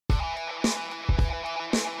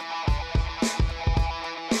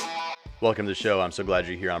Welcome to the show. I'm so glad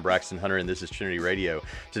you're here. I'm Braxton Hunter, and this is Trinity Radio.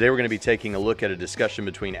 Today we're going to be taking a look at a discussion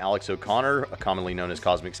between Alex O'Connor, commonly known as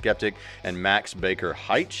Cosmic Skeptic, and Max Baker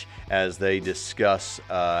Heitch as they discuss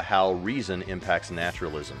how reason impacts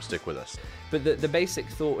naturalism. Stick with us. But the basic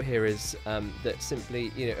thought here is that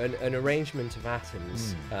simply, an arrangement of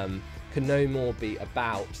atoms can no more be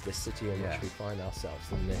about the city in which we find ourselves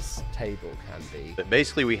than this table can be. But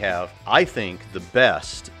basically we have, I think, the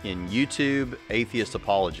best in YouTube atheist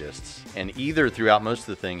apologists, and either throughout most of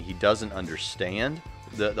the thing he doesn't understand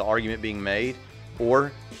the argument being made,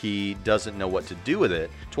 or he doesn't know what to do with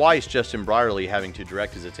it. Twice, Justin Brierley having to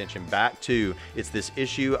direct his attention back to, it's this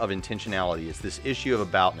issue of intentionality, it's this issue of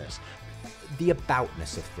aboutness. The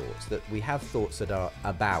aboutness of thoughts, that we have thoughts that are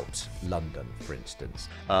about London, for instance.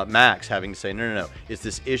 Max having to say, no, it's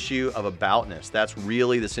this issue of aboutness. That's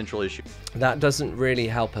really the central issue. That doesn't really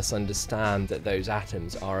help us understand that those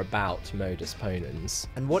atoms are about modus ponens.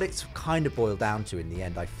 And what it's kind of boiled down to in the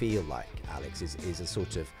end, I feel like, Alex, is a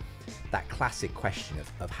sort of that classic question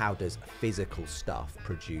of how does physical stuff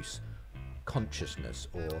produce consciousness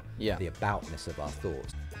or the aboutness of our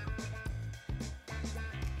thoughts.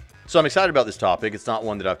 So I'm excited about this topic. It's not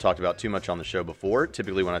one that I've talked about too much on the show before.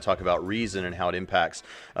 Typically when I talk about reason and how it impacts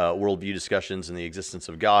worldview discussions and the existence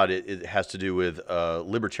of God, it has to do with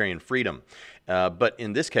libertarian freedom. But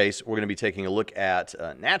in this case, we're going to be taking a look at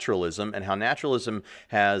naturalism and how naturalism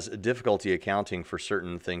has difficulty accounting for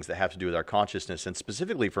certain things that have to do with our consciousness. And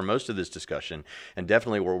specifically for most of this discussion, and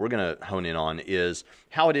definitely where we're going to hone in on, is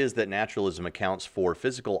how it is that naturalism accounts for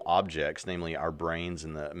physical objects, namely our brains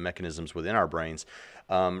and the mechanisms within our brains,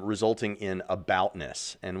 resulting in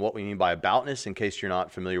aboutness. And what we mean by aboutness, in case you're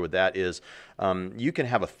not familiar with that, is you can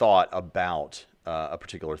have a thought about a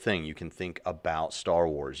particular thing. You can think about Star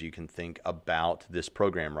Wars. You can think about this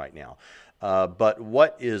program right now. But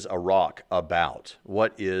what is a rock about?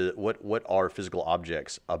 What are physical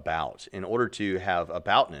objects about? In order to have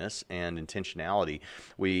aboutness and intentionality,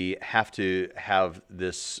 we have to have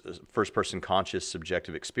this first-person conscious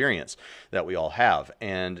subjective experience that we all have,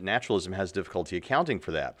 and naturalism has difficulty accounting for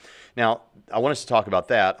that. Now, I want us to talk about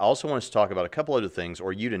that. I also want us to talk about a couple other things,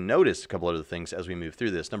 or you to notice a couple other things as we move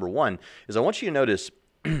through this. Number one is I want you to notice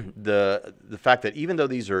the fact that even though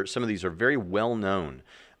some of these are very well-known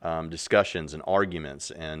discussions and arguments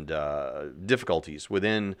and difficulties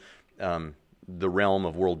within the realm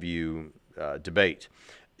of worldview debate.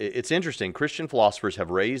 It's interesting. Christian philosophers have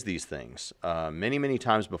raised these things many, many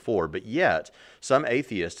times before, but yet some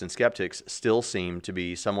atheists and skeptics still seem to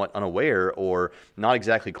be somewhat unaware or not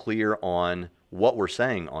exactly clear on what we're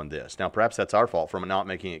saying on this. Now, perhaps that's our fault for not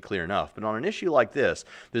making it clear enough, but on an issue like this,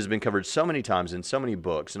 that has been covered so many times in so many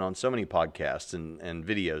books and on so many podcasts and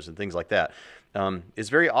videos and things like that, it's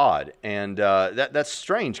very odd. And that's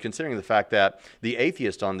strange considering the fact that the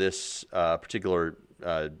atheist on this particular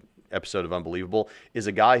episode of Unbelievable is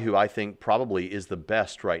a guy who I think probably is the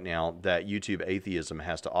best right now that YouTube atheism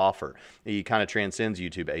has to offer. He kind of transcends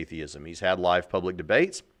YouTube atheism. He's had live public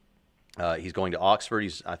debates. He's going to Oxford.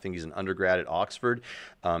 I think he's an undergrad at Oxford,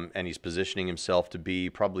 and he's positioning himself to be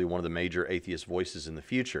probably one of the major atheist voices in the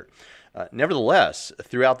future. Nevertheless,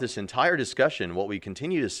 throughout this entire discussion, what we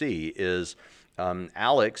continue to see is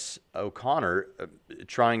Alex O'Connor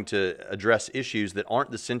trying to address issues that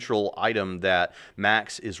aren't the central item that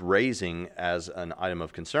Max is raising as an item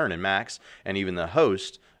of concern. And Max and even the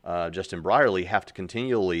host, Justin Brierley, have to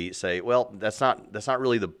continually say, well, that's not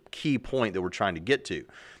really the key point that we're trying to get to.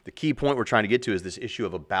 The key point we're trying to get to is this issue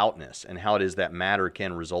of aboutness and how it is that matter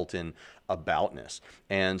can result in aboutness.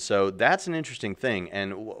 And so that's an interesting thing.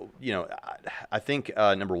 And, I think,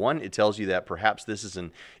 number one, it tells you that perhaps this is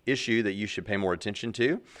an issue that you should pay more attention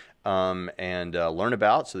to and learn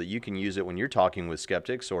about so that you can use it when you're talking with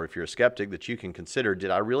skeptics, or if you're a skeptic, that you can consider, did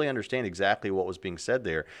I really understand exactly what was being said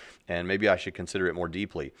there? And maybe I should consider it more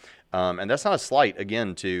deeply. And that's not a slight,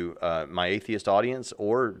 again, to my atheist audience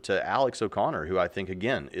or to Alex O'Connor, who I think,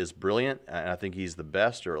 again, is brilliant. And I think he's the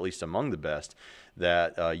best, or at least among the best,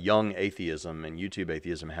 that young atheism and YouTube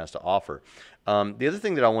atheism has to offer. The other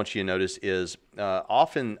thing that I want you to notice is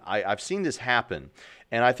often I've seen this happen,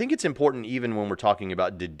 and I think it's important even when we're talking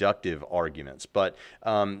about deductive arguments, but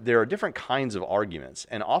there are different kinds of arguments.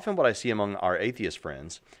 And often what I see among our atheist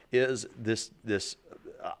friends is this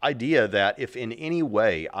idea that if in any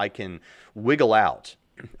way I can wiggle out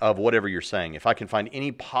of whatever you're saying, if I can find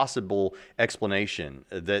any possible explanation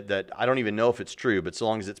that I don't even know if it's true, but so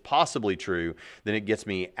long as it's possibly true, then it gets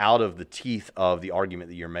me out of the teeth of the argument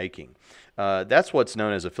that you're making. That's what's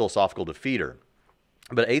known as a philosophical defeater.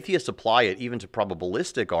 But atheists apply it even to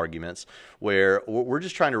probabilistic arguments where we're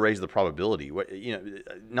just trying to raise the probability.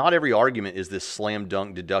 Not every argument is this slam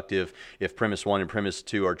dunk deductive. If premise 1 and premise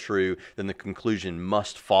 2 are true, then the conclusion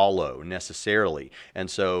must follow necessarily. And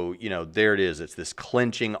so, there it is. It's this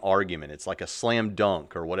clinching argument. It's like a slam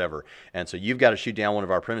dunk or whatever. And so you've got to shoot down one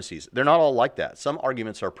of our premises. They're not all like that. Some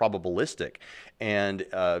arguments are probabilistic. And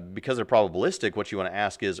because they're probabilistic, what you want to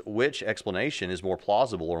ask is which explanation is more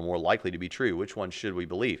plausible or more likely to be true? Which one should we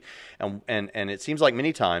believe? And it seems like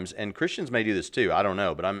many times, and Christians may do this too, I don't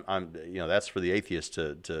know, but I'm that's for the atheists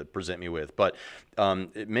to present me with. But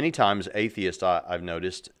many times atheists, I've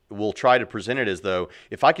noticed, will try to present it as though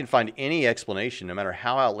if I can find any explanation, no matter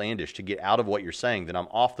how outlandish, to get out of what you're saying, then I'm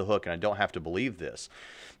off the hook and I don't have to believe this.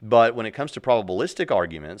 But when it comes to probabilistic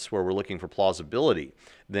arguments where we're looking for plausibility,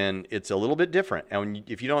 then it's a little bit different. And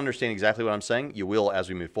if you don't understand exactly what I'm saying, you will as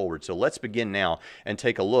we move forward. So let's begin now and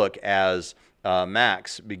take a look as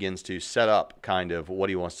Max begins to set up kind of what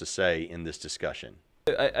he wants to say in this discussion.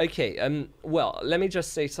 Okay, well, let me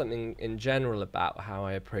just say something in general about how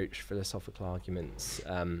I approach philosophical arguments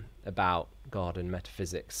about God and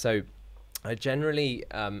metaphysics. So I generally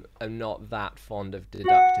am not that fond of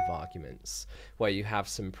deductive arguments where you have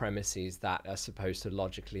some premises that are supposed to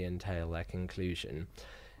logically entail their conclusion.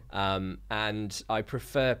 And I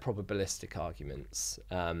prefer probabilistic arguments.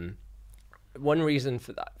 One reason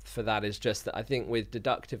for that is just that I think with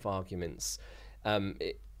deductive arguments,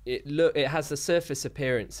 it has the surface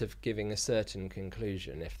appearance of giving a certain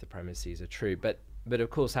conclusion if the premises are true. But of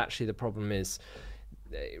course, actually, the problem is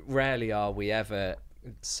rarely are we ever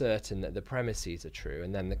certain that the premises are true,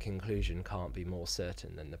 and then the conclusion can't be more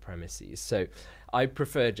certain than the premises. So I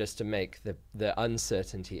prefer just to make the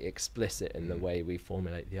uncertainty explicit in the way we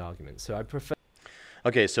formulate the argument. So I prefer.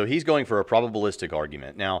 Okay, so he's going for a probabilistic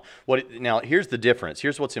argument. Now, here's the difference.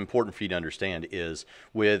 Here's what's important for you to understand is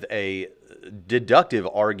with a deductive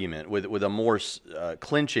argument, with a more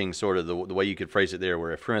clinching sort of the way you could phrase it there,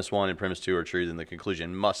 where if premise 1 and premise 2 are true, then the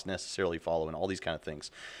conclusion must necessarily follow, and all these kind of things.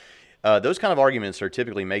 Those kind of arguments are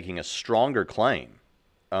typically making a stronger claim,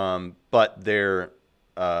 but they're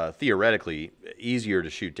theoretically easier to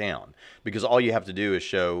shoot down because all you have to do is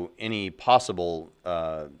show any possible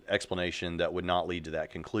explanation that would not lead to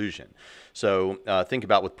that conclusion. So think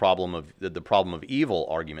about with the problem of evil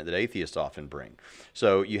argument that atheists often bring.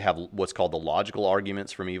 So you have what's called the logical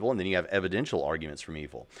arguments from evil, and then you have evidential arguments from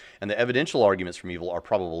evil. And the evidential arguments from evil are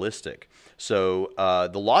probabilistic. So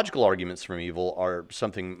the logical arguments from evil are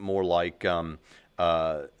something more like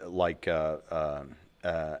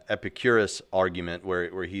Epicurus argument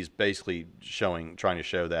where he's basically trying to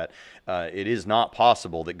show that it is not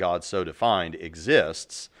possible that God so defined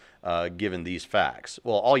exists given these facts.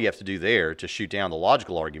 Well, all you have to do there to shoot down the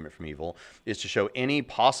logical argument from evil is to show any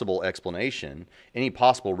possible explanation, any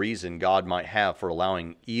possible reason God might have for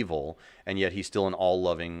allowing evil, and yet he's still an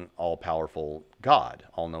all-loving, all-powerful God,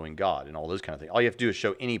 all-knowing God, and all those kind of things. All you have to do is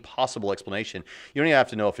show any possible explanation. You don't even have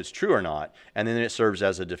to know if it's true or not, and then it serves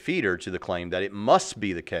as a defeater to the claim that it must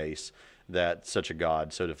be the case that such a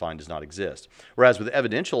God so defined does not exist. Whereas with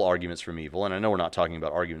evidential arguments from evil, and I know we're not talking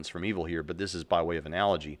about arguments from evil here, but this is by way of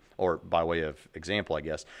analogy, or by way of example, I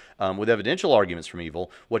guess. With evidential arguments from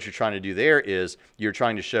evil, what you're trying to do there is you're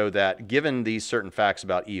trying to show that given these certain facts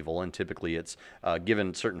about evil, and typically it's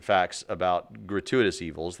given certain facts about gratuitous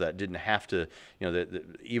evils that didn't have to, the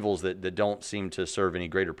evils that don't seem to serve any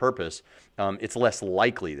greater purpose, it's less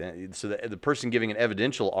likely. So the person giving an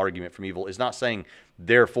evidential argument from evil is not saying,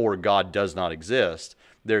 therefore God does not exist.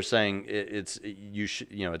 They're saying it's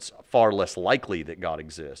far less likely that God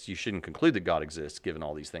exists. You shouldn't conclude that God exists given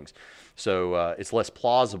all these things. So it's less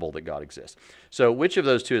plausible that God exists. So which of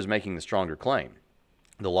those two is making the stronger claim?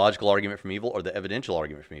 The logical argument from evil or the evidential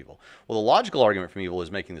argument from evil? Well, the logical argument from evil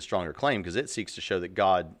is making the stronger claim because it seeks to show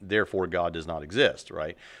that therefore God does not exist,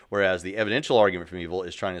 right? Whereas the evidential argument from evil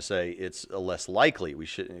is trying to say it's less likely. We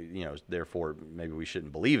should, therefore maybe we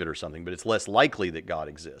shouldn't believe it or something, but it's less likely that God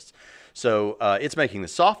exists. So it's making the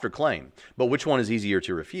softer claim. But which one is easier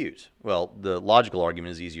to refute? Well, the logical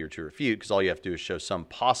argument is easier to refute because all you have to do is show some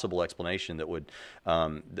possible explanation that would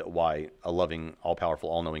why a loving, all-powerful,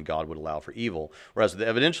 all-knowing God would allow for evil. Whereas the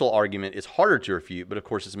evidential argument is harder to refute, but of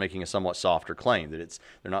course it's making a somewhat softer claim. That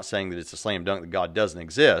they're not saying that it's a slam dunk that God doesn't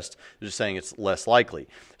exist. They're just saying it's less likely.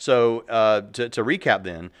 So to recap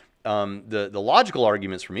then, the logical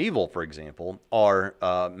arguments from evil, for example, are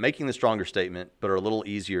making the stronger statement, but are a little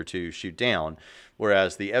easier to shoot down,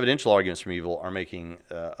 whereas the evidential arguments from evil are making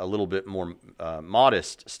a little bit more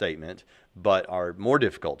modest statement, but are more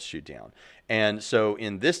difficult to shoot down. And so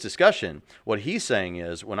in this discussion, what he's saying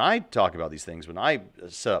is, when I talk about these things, when I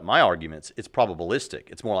set up my arguments, it's probabilistic.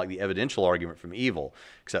 It's more like the evidential argument from evil,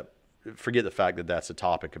 except forget the fact that that's a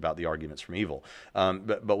topic about the arguments from evil.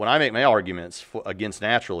 But when I make my arguments against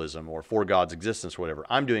naturalism or for God's existence or whatever,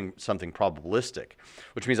 I'm doing something probabilistic,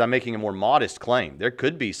 which means I'm making a more modest claim. There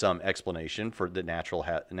could be some explanation for that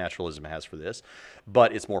naturalism has for this,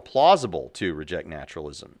 but it's more plausible to reject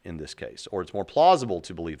naturalism in this case, or it's more plausible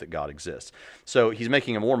to believe that God exists. So he's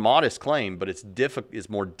making a more modest claim, but it's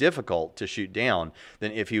more difficult to shoot down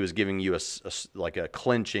than if he was giving you like a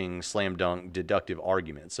clinching, slam dunk, deductive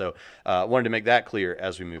argument. So I wanted to make that clear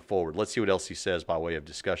as we move forward. Let's see what else he says by way of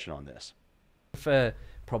discussion on this. For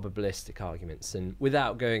probabilistic arguments, and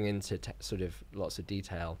without going into sort of lots of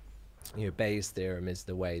detail, Bayes' theorem is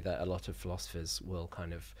the way that a lot of philosophers will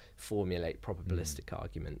kind of formulate probabilistic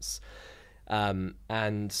arguments.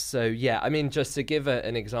 And so, yeah, I mean, just to give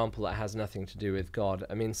an example that has nothing to do with God,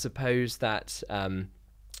 I mean, suppose that,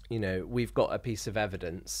 we've got a piece of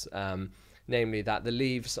evidence, namely that the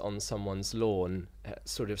leaves on someone's lawn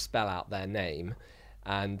sort of spell out their name,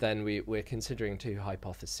 and then we're considering two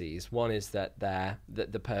hypotheses. One is that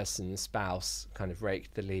the person's spouse kind of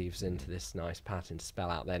raked the leaves into this nice pattern to spell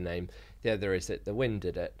out their name. The other is that the wind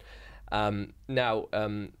did it. Now,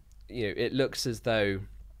 it looks as though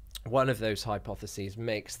one of those hypotheses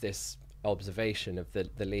makes this observation of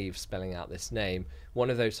the leaves spelling out this name.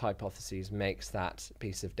 One of those hypotheses makes that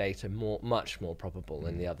piece of data much more probable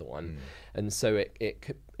than the other one, and so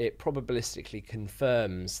it probabilistically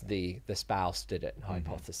confirms the spouse did it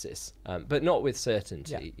hypothesis, but not with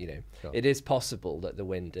certainty. Sure. It is possible that the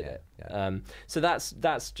wind did it. Yeah. So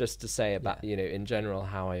that's just to say about in general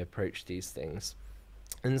how I approach these things,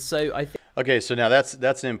 and so I think. Okay, so now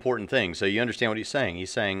that's an important thing. So you understand what he's saying.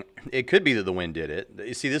 He's saying it could be that the wind did it.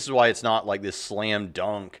 You see, this is why it's not like this slam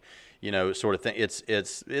dunk, sort of thing.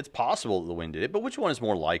 It's possible that the wind did it, but which one is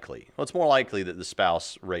more likely? Well, it's more likely that the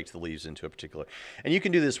spouse raked the leaves into a particular. And you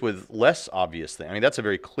can do this with less obvious things. I mean, that's a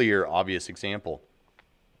very clear, obvious example.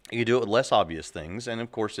 You can do it with less obvious things, and of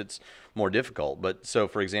course it's more difficult. But so,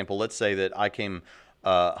 for example, let's say that I came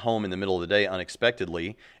home in the middle of the day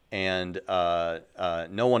unexpectedly, and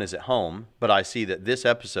no one is at home, but I see that this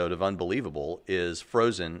episode of Unbelievable is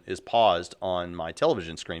paused on my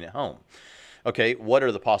television screen at home. Okay, what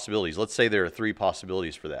are the possibilities? Let's say there are 3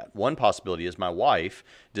 possibilities for that. One possibility is my wife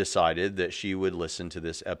decided that she would listen to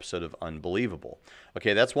this episode of Unbelievable.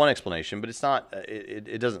 Okay, that's one explanation, but it's not.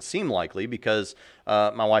 It doesn't seem likely because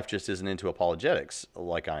my wife just isn't into apologetics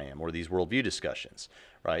like I am, or these worldview discussions.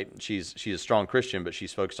 Right? She's a strong Christian, but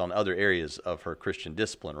she's focused on other areas of her Christian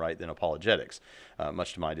discipline, right, than apologetics,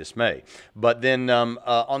 much to my dismay. But then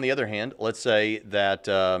on the other hand, let's say that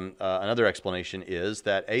another explanation is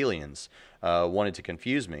that aliens wanted to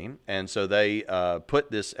confuse me, and so they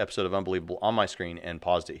put this episode of Unbelievable on my screen and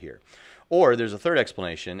paused it here. Or there's a third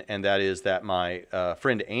explanation, and that is that my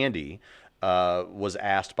friend Andy was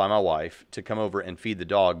asked by my wife to come over and feed the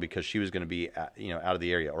dog because she was going to be out of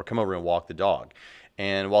the area, or come over and walk the dog.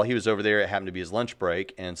 And while he was over there, it happened to be his lunch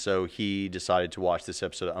break, and so he decided to watch this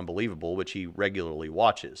episode of Unbelievable, which he regularly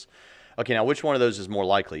watches. Okay, now which one of those is more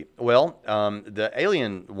likely? Well, the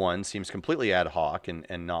alien one seems completely ad hoc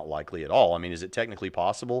and not likely at all. I mean, is it technically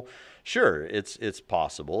possible? Sure, it's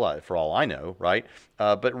possible for all I know, right?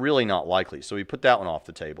 But really not likely. So we put that one off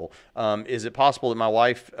the table. Is it possible that my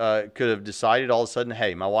wife could have decided all of a sudden,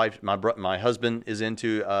 hey, my husband is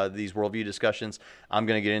into these worldview discussions. I'm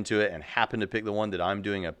going to get into it and happen to pick the one that I'm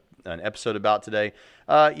doing an episode about today?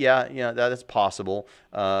 That's possible.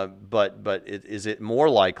 But is it more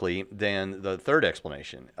likely than the third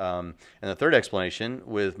explanation? And the third explanation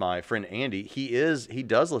with my friend Andy, he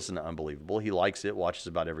does listen to Unbelievable. He likes it, watches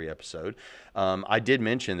about every episode. I did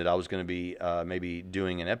mention that I was going to be maybe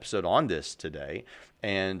doing an episode on this today,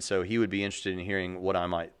 and so he would be interested in hearing what I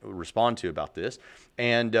might respond to about this.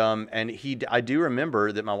 And I do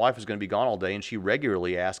remember that my wife was going to be gone all day, and she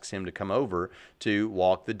regularly asks him to come over to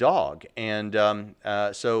walk the dog. And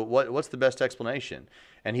so what's the best explanation?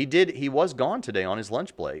 And he was gone today on his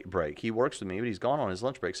lunch break. He works with me, but he's gone on his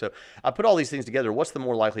lunch break. So I put all these things together. What's the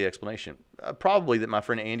more likely explanation? Probably that my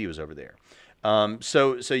friend Andy was over there.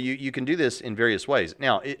 So you can do this in various ways.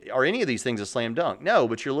 Now, are any of these things a slam dunk? No,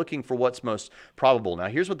 but you're looking for what's most probable. Now,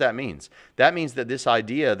 here's what that means. That means that this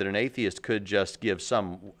idea that an atheist could just give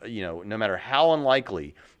some, no matter how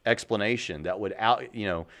unlikely explanation that would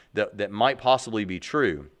that might possibly be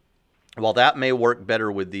true, while that may work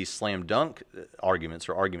better with these slam dunk arguments,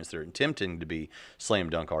 or arguments that are attempting to be slam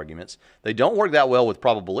dunk arguments, they don't work that well with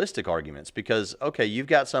probabilistic arguments, because, okay, you've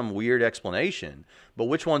got some weird explanation, but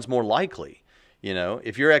which one's more likely? You know,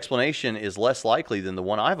 if your explanation is less likely than the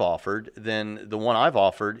one I've offered, then the one I've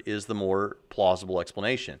offered is the more plausible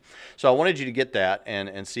explanation. So I wanted you to get that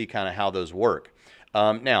and see kind of how those work.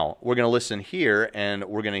 Now, we're going to listen here, and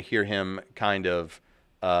we're going to hear him kind of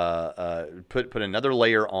put another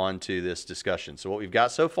layer onto this discussion. So what we've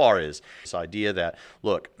got so far is this idea that,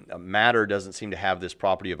 look, matter doesn't seem to have this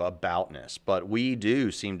property of aboutness, but we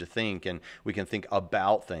do seem to think, and we can think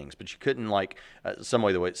about things. But you couldn't, like,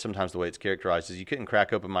 sometimes the way it's characterized is, you couldn't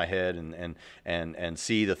crack open my head and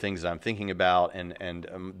see the things that I'm thinking about,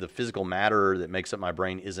 and the physical matter that makes up my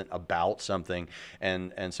brain isn't about something.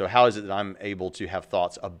 And so how is it that I'm able to have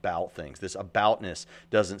thoughts about things? This aboutness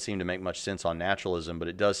doesn't seem to make much sense on naturalism,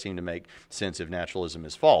 but it does seem to make sense if naturalism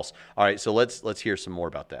is false. All right, so let's hear some more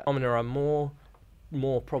about that. Phenomena are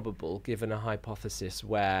more probable given a hypothesis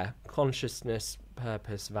where consciousness,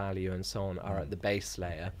 purpose, value, and so on are at the base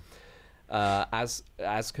layer,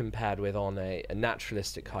 as compared with on a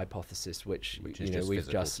naturalistic hypothesis, which you know, we've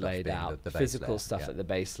just laid out, the physical stuff at the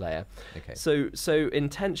base layer. Okay. So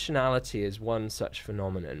intentionality is one such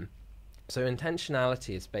phenomenon. So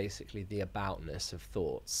intentionality is basically the aboutness of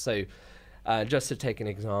thoughts. So just to take an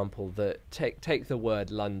example, take the word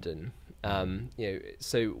London. You know,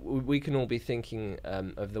 so we can all be thinking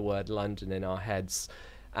of the word London in our heads,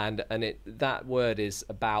 and that word is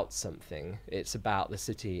about something. It's about the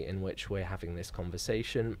city in which we're having this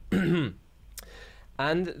conversation.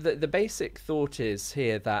 And the basic thought is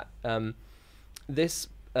here that this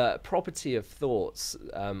property of thoughts,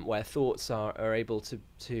 where thoughts are able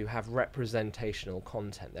to have representational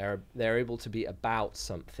content, they're able to be about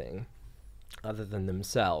something other than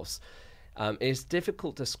themselves, is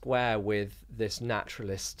difficult to square with this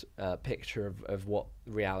naturalist picture of what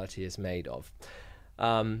reality is made of.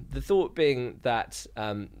 The thought being that,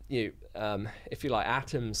 if you like,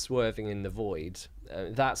 atoms swerving in the void,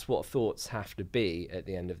 that's what thoughts have to be at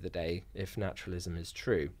the end of the day, if naturalism is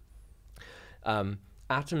true.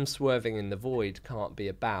 Atoms swerving in the void can't be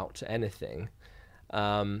about anything.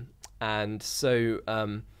 And so,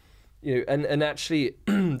 and actually,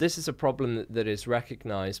 this is a problem that is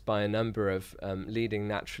recognized by a number of leading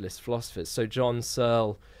naturalist philosophers. So John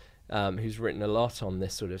Searle, who's written a lot on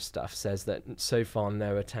this sort of stuff, says that so far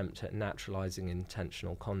no attempt at naturalizing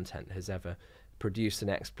intentional content has ever produced an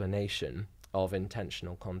explanation of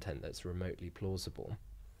intentional content that's remotely plausible.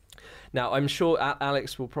 Now, I'm sure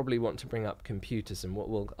Alex will probably want to bring up computers, and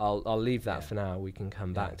I'll leave that for now. We can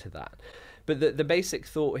come back to that. But the basic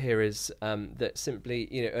thought here is that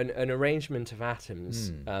simply, an arrangement of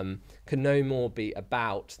atoms can no more be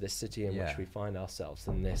about the city in which we find ourselves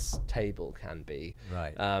than this table can be.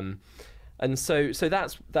 Right. And so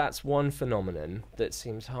that's one phenomenon that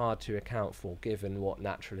seems hard to account for, given what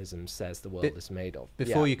naturalism says the world is made of.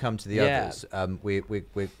 Before you come to the others, we're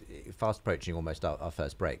fast approaching almost our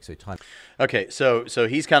first break, so time. Okay, so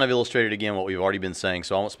he's kind of illustrated again what we've already been saying,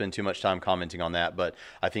 so I won't spend too much time commenting on that, but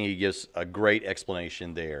I think he gives a great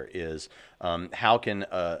explanation there, is how can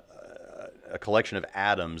a collection of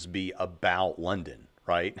atoms be about London?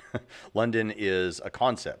 Right? London is a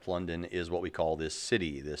concept. London is what we call this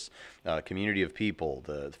city, this community of people,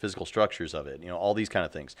 the physical structures of it, all these kind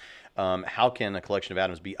of things. How can a collection of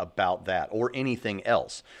atoms be about that or anything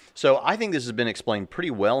else? So I think this has been explained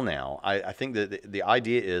pretty well now. I think that the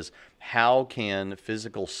idea is, how can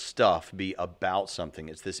physical stuff be about something?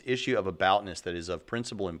 It's this issue of aboutness that is of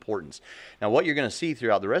principal importance. Now, what you're going to see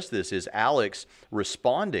throughout the rest of this is Alex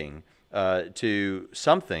responding to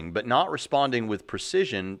something, but not responding with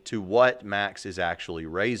precision to what Max is actually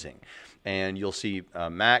raising. And you'll see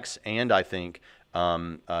Max and I think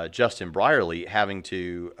Justin Brierley having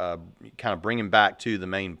to kind of bring him back to the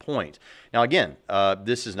main point. Now, again,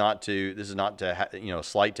 this is not to a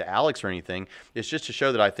slight to Alex or anything. It's just to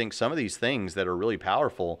show that I think some of these things that are really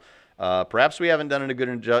powerful, perhaps we haven't done a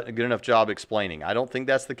good enough job explaining. I don't think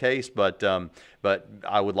that's the case, but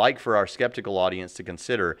I would like for our skeptical audience to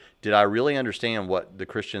consider, did I really understand what the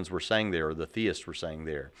Christians were saying there, or the theists were saying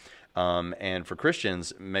there? And for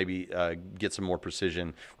Christians, maybe get some more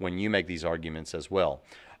precision when you make these arguments as well.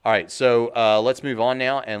 All right, so let's move on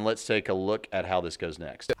now, and let's take a look at how this goes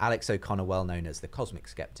next. Alex O'Connor, well known as the Cosmic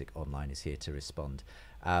Skeptic online, is here to respond.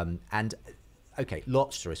 Okay,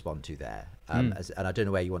 lots to respond to there, and I don't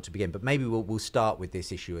know where you want to begin, but maybe we'll start with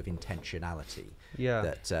this issue of intentionality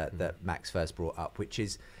that Max first brought up, which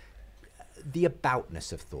is the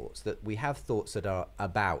aboutness of thoughts. That we have thoughts that are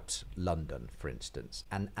about London, for instance,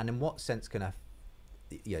 and in what sense can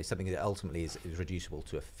something that ultimately is reducible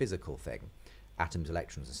to a physical thing, atoms,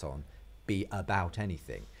 electrons, and so on, be about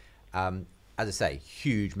anything? As I say,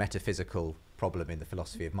 huge metaphysical problem in the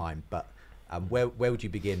philosophy of mind, but where would you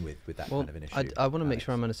begin with that kind of an issue? I want to make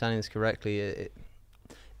sure I'm understanding this correctly.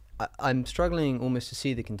 I'm struggling almost to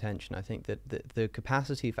see the contention. I think that the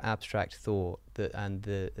capacity for abstract thought and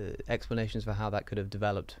the explanations for how that could have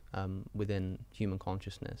developed within human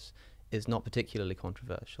consciousness is not particularly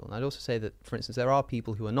controversial. And I'd also say that, for instance, there are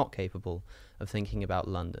people who are not capable of thinking about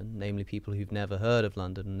London, namely people who've never heard of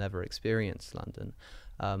London and never experienced London.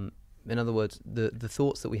 In other words, the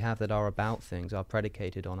thoughts that we have that are about things are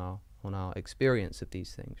predicated on our experience of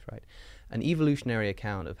these things, right? An evolutionary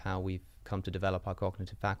account of how we've come to develop our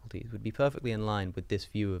cognitive faculties would be perfectly in line with this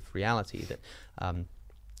view of reality, that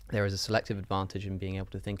there is a selective advantage in being able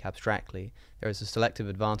to think abstractly. There is a selective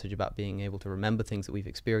advantage about being able to remember things that we've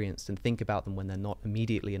experienced and think about them when they're not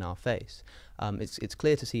immediately in our face. It's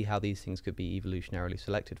clear to see how these things could be evolutionarily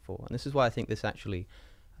selected for. And this is why I think this actually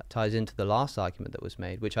ties into the last argument that was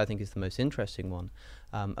made, which I think is the most interesting one,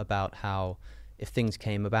 about how if things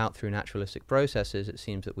came about through naturalistic processes, it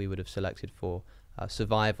seems that we would have selected for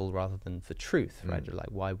survival rather than for truth, right? Like,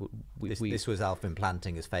 why would this was Alvin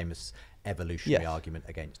Plantinga's famous evolutionary argument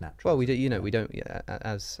against naturalism. Well, we don't, we don't,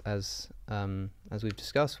 as we've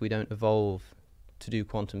discussed, we don't evolve to do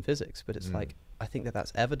quantum physics, but it's like, I think that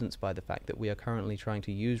that's evidenced by the fact that we are currently trying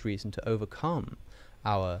to use reason to overcome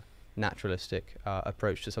our naturalistic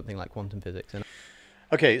approach to something like quantum physics. And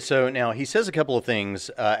okay, so now he says a couple of things.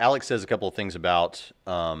 Alex says a couple of things about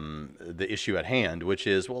the issue at hand, which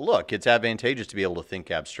is, well, look, it's advantageous to be able to think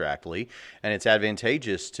abstractly, and it's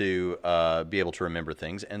advantageous to be able to remember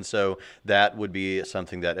things, and so that would be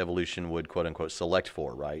something that evolution would, quote unquote, select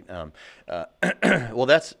for, right? Well,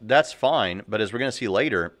 that's fine, but as we're going to see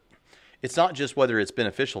later, it's not just whether it's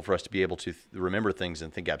beneficial for us to be able to remember things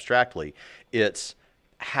and think abstractly. It's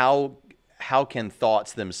how can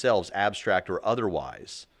thoughts themselves, abstract or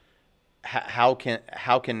otherwise, how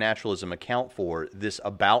can naturalism account for this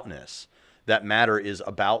aboutness, that matter is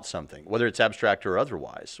about something, whether it's abstract or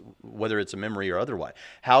otherwise, whether it's a memory or otherwise?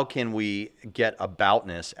 How can we get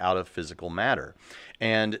aboutness out of physical matter?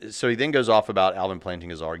 And so he then goes off about Alvin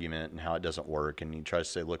Plantinga's argument and how it doesn't work, and he tries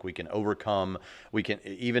to say, look, we can overcome, we can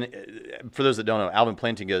even, for those that don't know, Alvin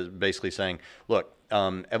Plantinga is basically saying, look,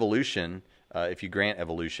 evolution, if you grant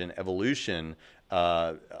evolution,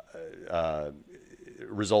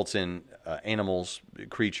 results in animals,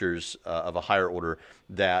 creatures of a higher order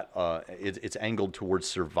that it's angled towards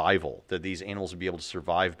survival, that these animals would be able to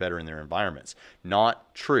survive better in their environments,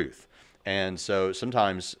 not truth. And so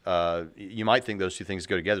sometimes you might think those two things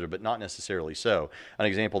go together, but not necessarily so. An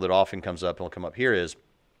example that often comes up, and will come up here, is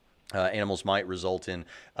animals might result in,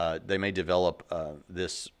 they may develop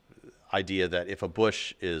this idea that if a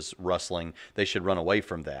bush is rustling, they should run away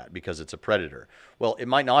from that because it's a predator. Well, it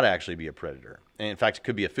might not actually be a predator. And in fact, it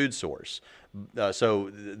could be a food source. So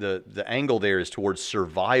the angle there is towards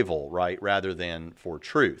survival, right, rather than for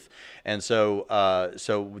truth. And so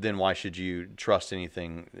so then why should you trust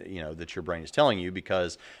anything that your brain is telling you?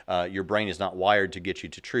 Because your brain is not wired to get you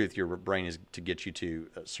to truth. Your brain is to get you to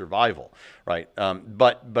survival, right?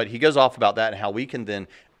 But he goes off about that and how we can then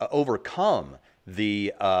overcome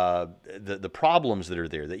the problems that are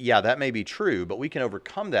there. That, yeah, that may be true, but we can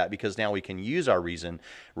overcome that because now we can use our reason,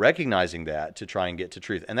 recognizing that, to try and get to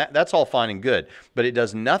truth. And that's all fine and good, but it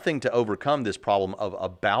does nothing to overcome this problem of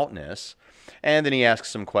aboutness. And then he asks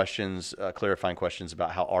some questions, clarifying questions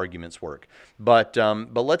about how arguments work. But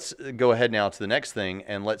let's go ahead now to the next thing,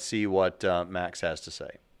 and let's see what Max has to say.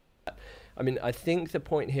 I mean, I think the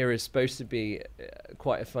point here is supposed to be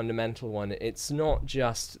quite a fundamental one. It's not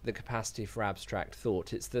just the capacity for abstract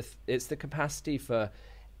thought. It's the capacity for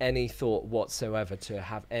any thought whatsoever to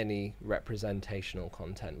have any representational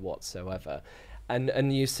content whatsoever.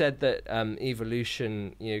 And you said that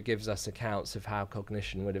evolution, gives us accounts of how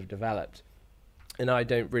cognition would have developed. And I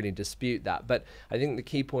don't really dispute that. But I think the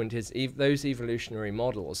key point is those evolutionary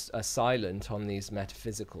models are silent on these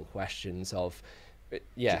metaphysical questions of,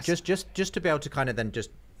 yes. Just to be able to kind of then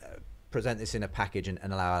just present this in a package and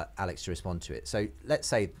allow Alex to respond to it. So let's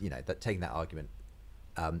say, that taking that argument,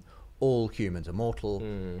 all humans are mortal.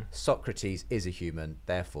 Socrates is a human,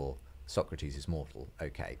 therefore Socrates is mortal.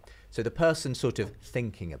 Okay. So the person sort of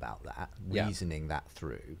thinking about that, reasoning that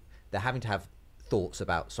through, they're having to have thoughts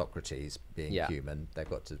about Socrates being human. They've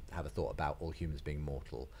got to have a thought about all humans being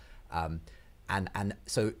mortal. And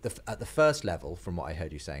so at the first level, from what I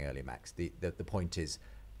heard you saying earlier, Max, the point is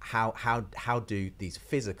how do these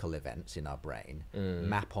physical events in our brain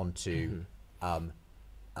map onto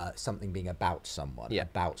something being about someone,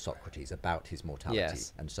 about Socrates, about his mortality,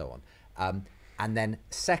 and so on. And then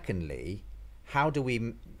secondly, how do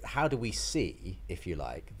we see, if you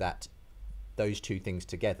like, that those two things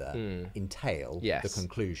together entail the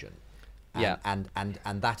conclusion? And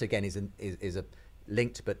that again is a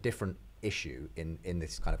linked but different issue in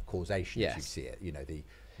this kind of causation as you see it. You know,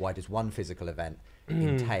 why does one physical event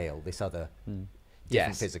entail this other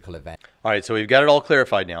different physical event? All right, so we've got it all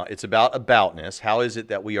clarified now. It's about aboutness. How is it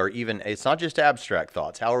that we are even, it's not just abstract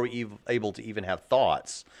thoughts. How are we able to even have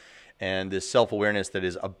thoughts and this self-awareness that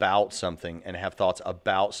is about something and have thoughts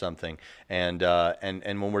about something? And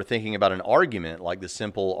when we're thinking about an argument, like the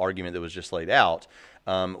simple argument that was just laid out,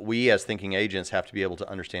 we as thinking agents have to be able to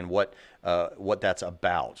understand what that's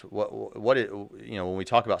about. What it, you know, when we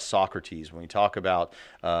talk about Socrates, when we talk about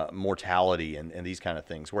mortality and these kind of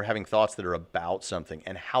things, we're having thoughts that are about something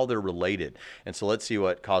and how they're related. And so let's see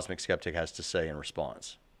what Cosmic Skeptic has to say in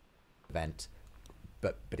response. Event,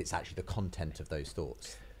 but it's actually the content of those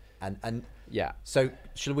thoughts. And so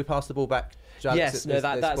should we pass the ball back? Yes, no,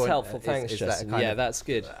 that's helpful. Thanks, Justin. That's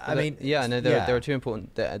good. I mean, there are two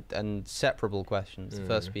important and separable questions. The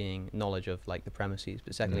first being knowledge of like the premises,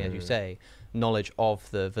 but secondly, as you say, knowledge of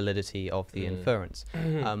the validity of the inference.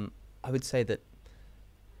 I would say that,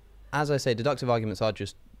 as I say, deductive arguments are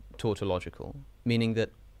just tautological, meaning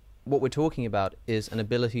that what we're talking about is an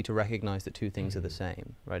ability to recognize that two things are the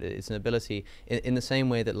same, right? It's an ability in the same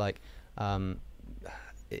way that like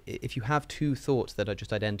if you have two thoughts that are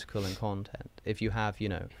just identical in content, if you have, you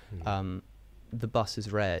know, the bus is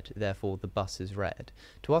red, therefore the bus is red,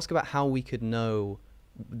 to ask about how we could know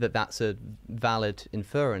that that's a valid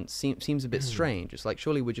inference seems a bit strange. It's like,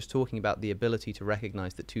 surely we're just talking about the ability to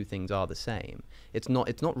recognize that two things are the same. It's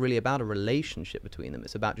not really about a relationship between them.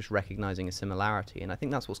 It's about just recognizing a similarity. And I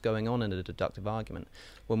think that's what's going on in a deductive argument.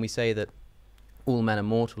 When we say that all men are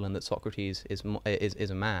mortal and that Socrates is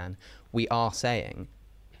a man, we are saying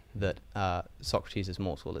that Socrates is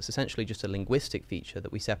mortal. It's essentially just a linguistic feature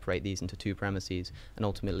that we separate these into two premises and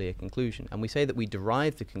ultimately a conclusion. And we say that we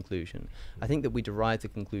derive the conclusion. I think that we derive the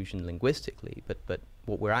conclusion linguistically, but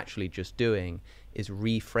what we're actually just doing is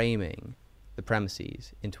reframing the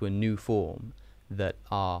premises into a new form that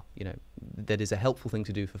are, you know, that is a helpful thing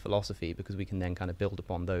to do for philosophy, because we can then kind of build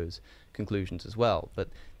upon those conclusions as well. But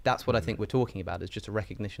that's what I think we're talking about, is just a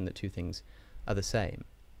recognition that two things are the same.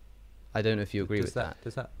 I don't know if you agree with that.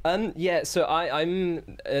 Does that? Yeah. So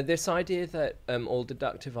I'm this idea that all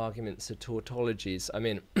deductive arguments are tautologies. I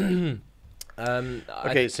mean,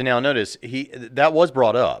 okay. So now notice that was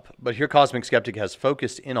brought up, but here Cosmic Skeptic has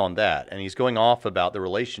focused in on that, and he's going off about the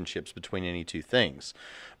relationships between any two things.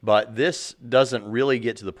 But this doesn't really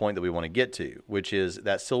get to the point that we want to get to, which is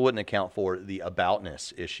that still wouldn't account for the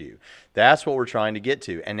aboutness issue. That's what we're trying to get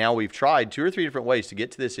to. And now we've tried 2 or 3 different ways to get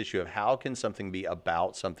to this issue of how can something be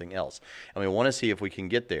about something else. And we want to see if we can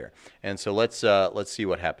get there. And so let's see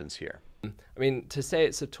what happens here. I mean, to say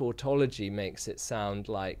it's a tautology makes it sound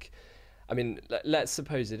like, I mean, let's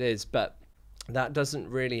suppose it is, but that doesn't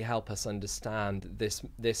really help us understand this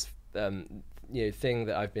thing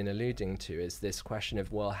that I've been alluding to, is this question of,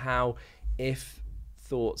 well, how, if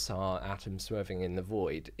thoughts are atoms swerving in the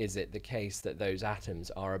void, is it the case that those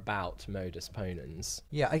atoms are about modus ponens?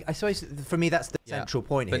 Yeah, I suppose for me that's the central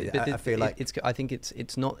point here. I feel like I think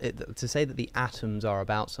it's not to say that the atoms are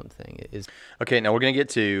about something. It is. Okay, now we're going to get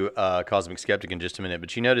to Cosmic Skeptic in just a minute,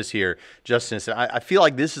 but you notice here, Justin said, I feel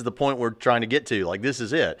like this is the point we're trying to get to. Like, this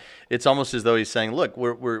is it. It's almost as though he's saying, look,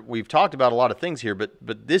 we've talked about a lot of things here,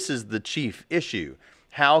 but this is the chief issue.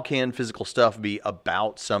 How can physical stuff be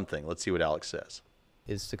about something? Let's see what Alex says.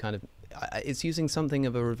 Is to kind of, it's using something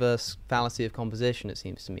of a reverse fallacy of composition, it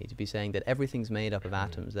seems to me, to be saying that everything's made up of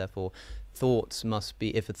atoms, therefore thoughts must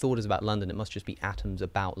be, if a thought is about London, it must just be atoms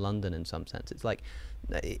about London in some sense. It's like,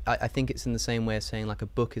 I think it's in the same way as saying like a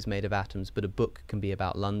book is made of atoms, but a book can be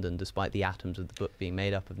about London despite the atoms of the book being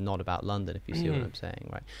made up of not about London, if you see what I'm saying,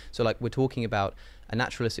 right? So like, we're talking about a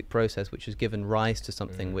naturalistic process which has given rise to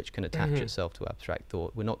something which can attach itself to abstract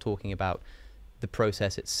thought. We're not talking about the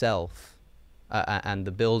process itself and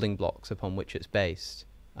the building blocks upon which it's based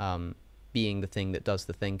being the thing that does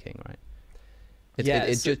the thinking, right?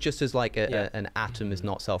 It's just as like an atom is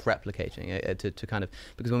not self-replicating, to kind of,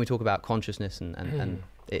 because when we talk about consciousness and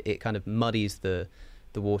it kind of muddies the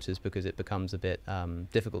waters, because it becomes a bit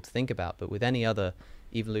difficult to think about. But with any other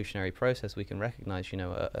evolutionary process, we can recognize, you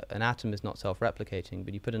know, an atom is not self-replicating,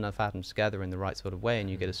 but you put enough atoms together in the right sort of way and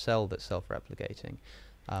you get a cell that's self-replicating.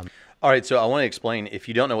 All right, so I want to explain, if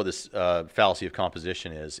you don't know what this fallacy of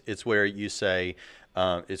composition is, it's where you say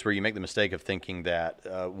It's where you make the mistake of thinking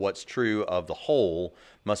that what's true of the whole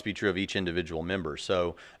must be true of each individual member.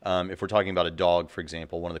 So if we're talking about a dog, for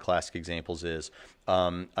example, one of the classic examples is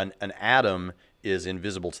an atom is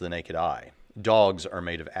invisible to the naked eye. Dogs are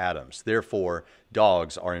made of atoms. Therefore,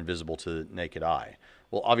 dogs are invisible to the naked eye.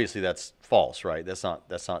 Well, obviously that's false, right? That's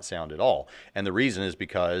not sound at all. And the reason is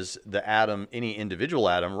because the atom, any individual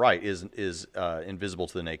atom, right, is invisible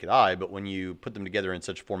to the naked eye. But when you put them together in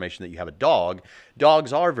such a formation that you have a dog,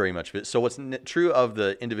 dogs are very much of it. So what's true of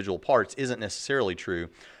the individual parts isn't necessarily true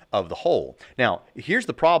of the whole. Now, here's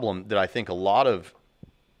the problem that I think a lot of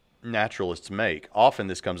naturalists make. Often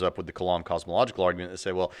this comes up with the Kalam cosmological argument that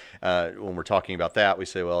say, well, when we're talking about that, we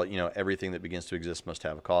say, well, everything that begins to exist must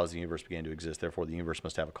have a cause. The universe began to exist, therefore the universe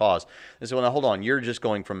must have a cause. They say, well, now hold on, you're just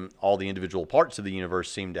going from all the individual parts of the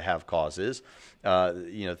universe seem to have causes,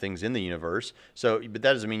 things in the universe. So, but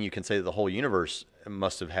that doesn't mean you can say that the whole universe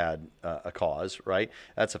must have had a cause, right?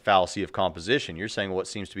 That's a fallacy of composition. You're saying what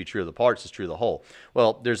seems to be true of the parts is true of the whole.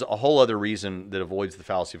 Well, there's a whole other reason that avoids the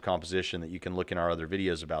fallacy of composition that you can look in our other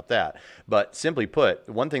videos about that. But simply put,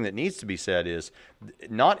 one thing that needs to be said is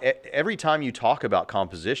not every time you talk about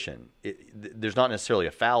composition, there's not necessarily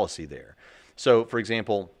a fallacy there. So, for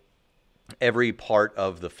example, every part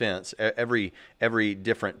of the fence, every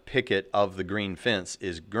different picket of the green fence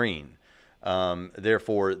is green.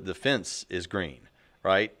 Therefore, the fence is green.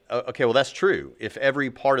 Right? Okay, well, that's true. If every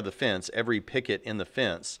part of the fence, every picket in the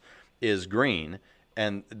fence is green,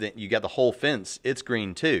 and then you got the whole fence, it's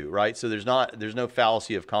green too, right? So there's no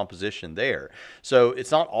fallacy of composition there. So it's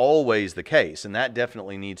not always the case, and that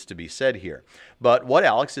definitely needs to be said here. But what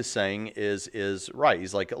Alex is saying is right.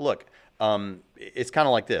 He's like, look, it's kind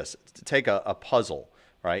of like this. Take a puzzle.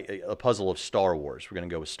 Right, a puzzle of Star Wars. We're going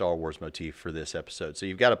to go with Star Wars motif for this episode. So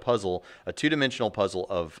you've got a puzzle, a two-dimensional puzzle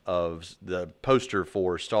of the poster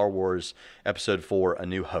for Star Wars Episode 4, A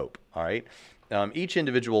New Hope. All right, each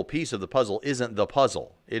individual piece of the puzzle isn't the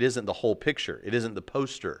puzzle. It isn't the whole picture. It isn't the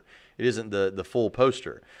poster. It isn't the full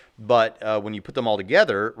poster. But when you put them all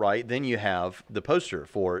together, right, then you have the poster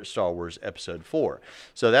for Star Wars Episode 4.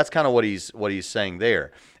 So that's kind of what he's saying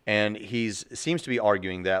there. And seems to be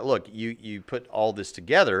arguing that, look, you put all this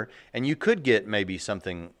together, and you could get maybe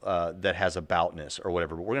something that has aboutness or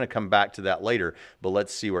whatever. But we're going to come back to that later. But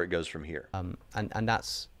let's see where it goes from here. And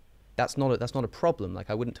that's not a problem. Like,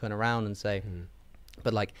 I wouldn't turn around and say,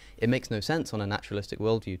 but like, it makes no sense on a naturalistic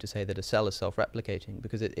worldview to say that a cell is self-replicating,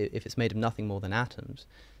 because if it's made of nothing more than atoms,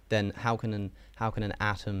 then how can an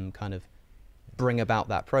atom kind of bring about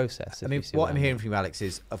that process? I mean, what I'm hearing from you, Alex,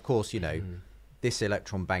 is, of course, this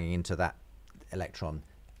electron banging into that electron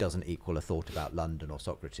doesn't equal a thought about London or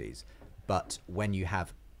Socrates. But when you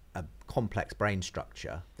have a complex brain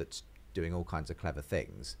structure that's doing all kinds of clever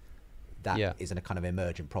things, that is a kind of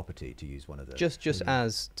emergent property, to use one of the... Just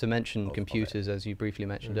as to mention computers, as you briefly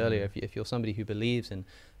mentioned earlier, if you're somebody who believes in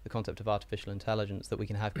the concept of artificial intelligence, that we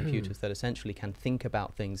can have computers that essentially can think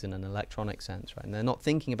about things in an electronic sense, right? And they're not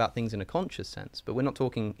thinking about things in a conscious sense, but we're not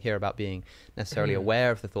talking here about being necessarily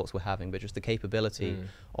aware of the thoughts we're having, but just the capability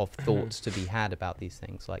of thoughts to be had about these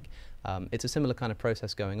things. Like, it's a similar kind of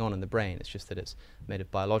process going on in the brain. It's just that it's made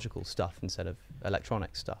of biological stuff instead of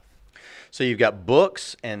electronic stuff. So you've got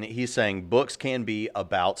books, and he's saying books can be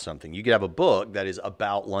about something. You could have a book that is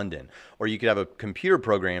about London, or you could have a computer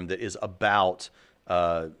program that is about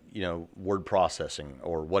word processing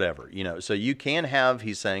or whatever, So you can have,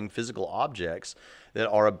 he's saying, physical objects that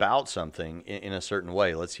are about something in a certain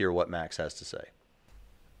way. Let's hear what Max has to say.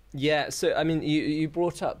 Yeah, so, I mean, you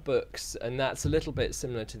brought up books, and that's a little bit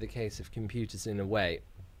similar to the case of computers in a way,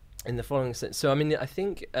 in the following sense. So, I mean, I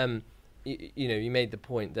think... you made the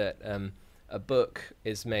point that a book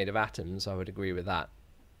is made of atoms. I would agree with that.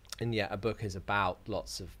 And yet a book is about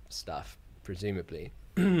lots of stuff, presumably.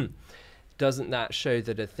 Doesn't that show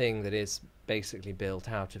that a thing that is basically built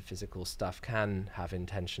out of physical stuff can have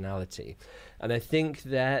intentionality? And I think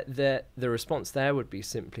that the response there would be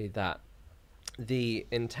simply that the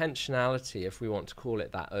intentionality, if we want to call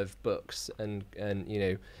it that, of books and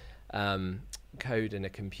code in a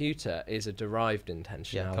computer is a derived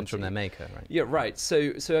intentionality. Yeah, it comes from their maker, right? Yeah, right.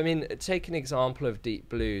 So I mean, take an example of Deep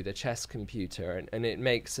Blue, the chess computer, and it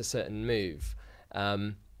makes a certain move.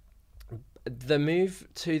 The move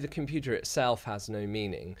to the computer itself has no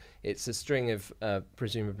meaning. It's a string of,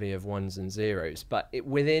 presumably, of ones and zeros, but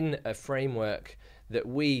within a framework that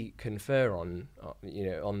we confer on,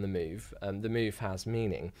 on the move has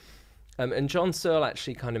meaning. And John Searle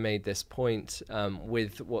actually kind of made this point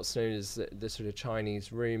with what's known as the sort of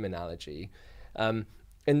Chinese room analogy. And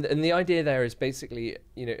the idea there is basically,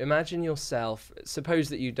 imagine yourself, suppose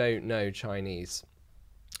that you don't know Chinese,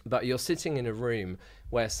 but you're sitting in a room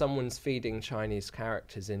where someone's feeding Chinese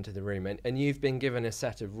characters into the room, and you've been given a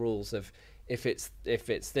set of rules of if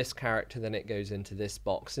it's this character, then it goes into this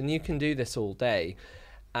box, and you can do this all day.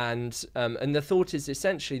 And the thought is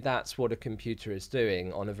essentially that's what a computer is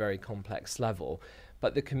doing on a very complex level.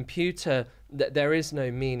 But the computer, there is no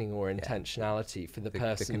meaning or intentionality for the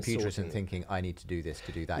person. The computer isn't thinking, I need to do this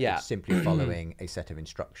to do that. Yeah. It's simply following a set of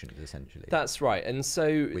instructions, essentially. That's right. And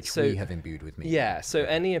so... Which we have imbued with meaning. Yeah, so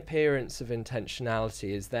any appearance of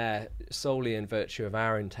intentionality is there solely in virtue of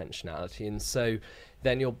our intentionality. And so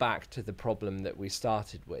then you're back to the problem that we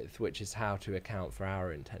started with, which is how to account for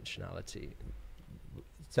our intentionality.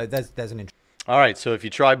 So there's an... All right, so if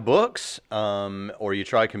you try books or you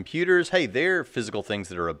try computers, hey, they're physical things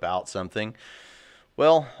that are about something.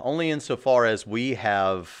 Well, only insofar as we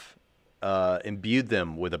have imbued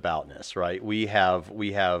them with aboutness, right? We have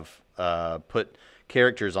put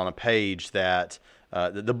characters on a page that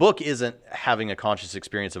the book isn't having a conscious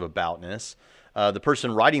experience of aboutness. The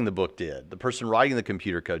person writing the book did. The person writing the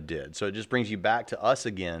computer code did. So it just brings you back to us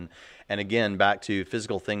again, and again back to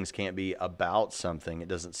physical things can't be about something. It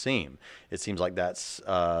doesn't seem. It seems like that's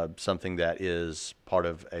something that is part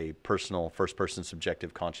of a personal, first-person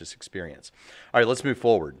subjective conscious experience. All right, let's move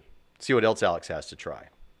forward. See what else Alex has to try.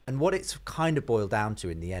 And what it's kind of boiled down to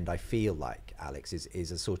in the end, I feel like, Alex,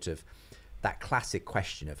 is a sort of that classic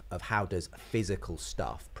question of how does physical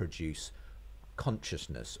stuff produce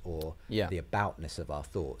consciousness or the aboutness of our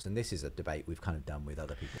thoughts. And this is a debate we've kind of done with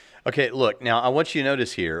other people. Okay, look, now I want you to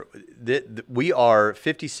notice here that we are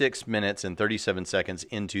 56 minutes and 37 seconds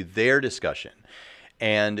into their discussion.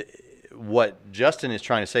 And what Justin is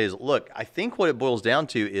trying to say is, look, I think what it boils down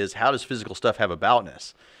to is how does physical stuff have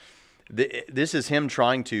aboutness? This is him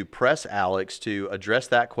trying to press Alex to address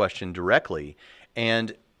that question directly.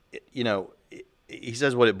 And, you know, he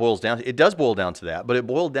says what it boils down to. It does boil down to that, but it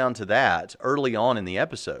boiled down to that early on in the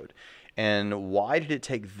episode. And why did it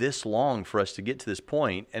take this long for us to get to this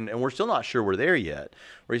point? And we're still not sure we're there yet.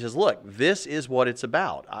 Where he says, look, this is what it's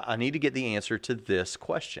about. I need to get the answer to this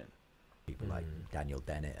question. People like Daniel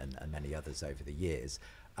Dennett and many others over the years.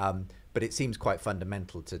 But it seems quite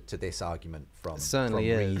fundamental to this argument from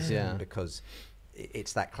reason, because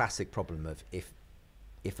it's that classic problem of if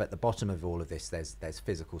at the bottom of all of this there's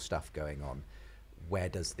physical stuff going on, where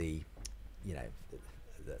does the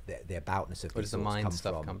aboutness of the mind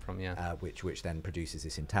stuff come from? Which then produces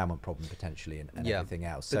this entailment problem potentially and everything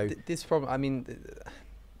else. So this problem, I mean,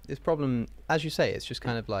 this problem, as you say, it's just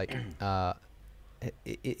kind of like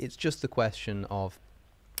it's just the question of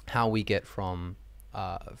how we get from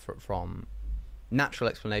natural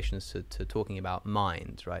explanations to talking about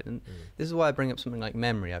minds, right? And this is why I bring up something like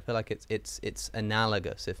memory. I feel like it's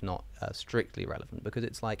analogous, if not strictly relevant, because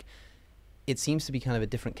it's like it seems to be kind of a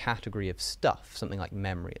different category of stuff. Something like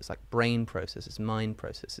memory, it's like brain process, it's mind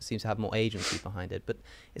process. It seems to have more agency behind it, but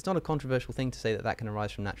it's not a controversial thing to say that can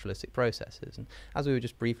arise from naturalistic processes. And as we were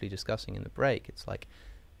just briefly discussing in the break, it's like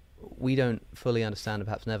we don't fully understand, and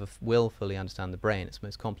perhaps never will fully understand the brain. It's the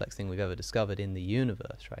most complex thing we've ever discovered in the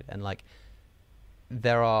universe, right? And like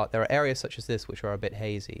there are areas such as this which are a bit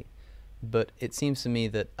hazy, but it seems to me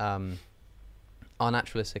that our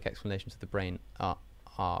naturalistic explanations of the brain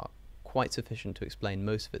are quite sufficient to explain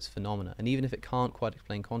most of its phenomena. And even if it can't quite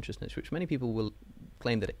explain consciousness, which many people will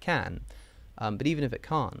claim that it can, but even if it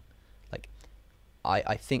can't, like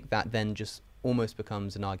I think that then just almost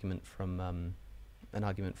becomes an argument from I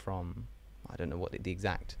don't know what the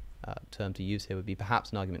exact term to use here would be.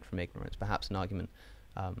 Perhaps an argument from ignorance. Perhaps an argument.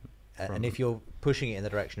 And if you're pushing it in the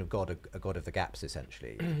direction of God, a God of the gaps,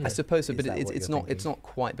 essentially. I suppose so, but it's not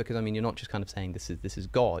quite, because I mean you're not just kind of saying this is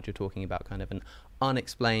God. You're talking about kind of an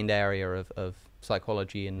unexplained area of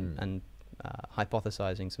psychology and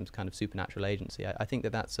hypothesizing some kind of supernatural agency. I think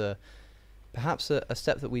that's perhaps a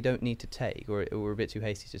step that we don't need to take, or we're a bit too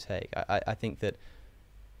hasty to take. I think that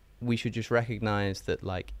we should just recognize that,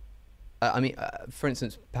 like, I mean, for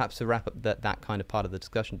instance, perhaps to wrap up that kind of part of the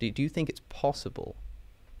discussion, do you think it's possible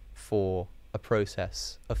for a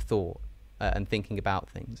process of thought and thinking about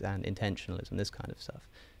things and intentionalism, this kind of stuff,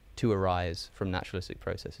 to arise from naturalistic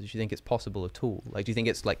processes? Do you think it's possible at all? Like, do you think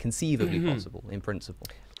it's like conceivably possible in principle?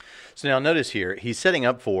 So now notice here, Alex is setting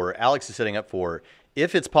up for,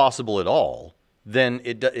 if it's possible at all, then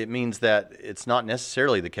it means that it's not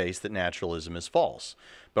necessarily the case that naturalism is false.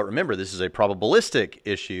 But remember, this is a probabilistic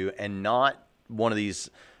issue and not one of these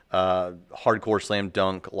hardcore slam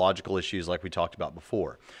dunk logical issues like we talked about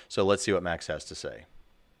before. So let's see what Max has to say.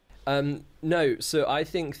 No, so I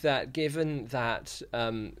think that given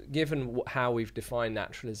how we've defined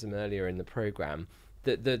naturalism earlier in the program,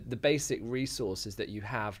 that the basic resources that you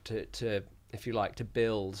have to if you like, to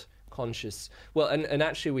build conscious, well, and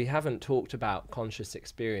actually we haven't talked about conscious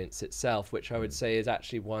experience itself, which I would say is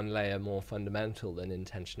actually one layer more fundamental than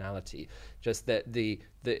intentionality, just that the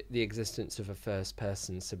existence of a first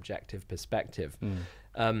person subjective perspective.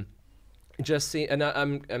 And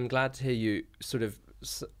I'm glad to hear you sort of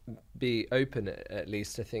be open at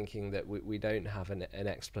least to thinking that we don't have an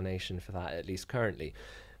explanation for that, at least currently.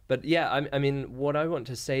 But yeah, I mean, what I want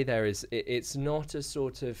to say there is it's not a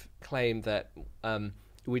sort of claim that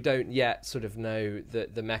we don't yet sort of know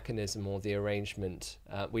the mechanism or the arrangement.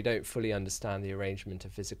 We don't fully understand the arrangement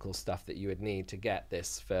of physical stuff that you would need to get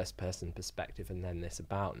this first-person perspective and then this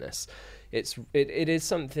aboutness. It is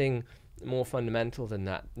something more fundamental than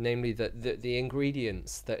that, namely that the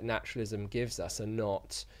ingredients that naturalism gives us are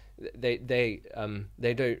not. They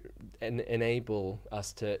don't enable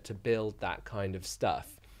us to build that kind of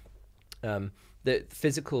stuff. The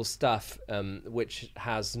physical stuff, which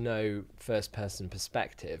has no first-person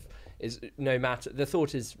perspective, is no matter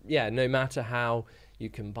how you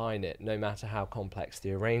combine it, no matter how complex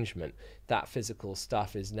the arrangement, that physical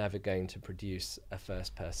stuff is never going to produce a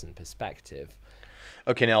first-person perspective.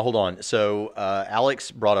 Okay, now hold on. So Alex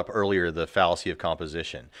brought up earlier the fallacy of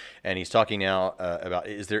composition, and he's talking now about,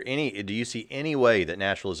 do you see any way that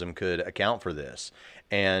naturalism could account for this?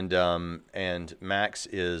 And Max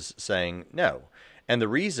is saying no. And the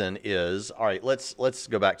reason is, all right, let's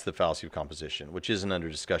go back to the fallacy of composition, which isn't under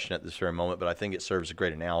discussion at this very moment, but I think it serves a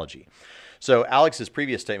great analogy. So Alex's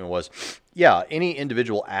previous statement was, yeah, any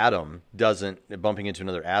individual atom bumping into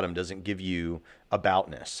another atom doesn't give you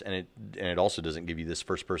aboutness, and it also doesn't give you this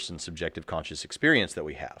first-person subjective conscious experience that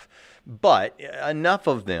we have. But enough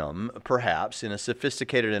of them, perhaps, in a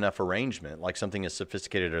sophisticated enough arrangement, like something as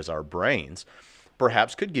sophisticated as our brains,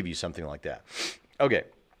 perhaps could give you something like that. Okay.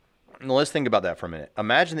 Now let's think about that for a minute.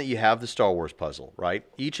 Imagine that you have the Star Wars puzzle, right?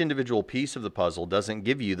 Each individual piece of the puzzle doesn't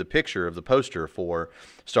give you the picture of the poster for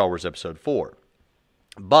Star Wars Episode 4.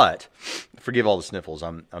 But, forgive all the sniffles,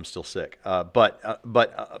 I'm still sick. But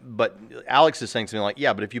Alex is saying something like,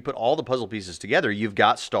 yeah, but if you put all the puzzle pieces together, you've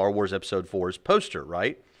got Star Wars Episode 4's poster,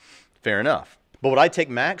 right? Fair enough. But what I take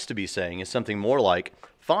Max to be saying is something more like,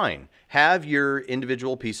 fine, have your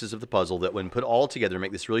individual pieces of the puzzle that when put all together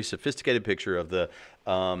make this really sophisticated picture of the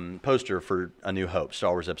poster for A New Hope,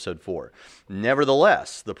 Star Wars Episode 4.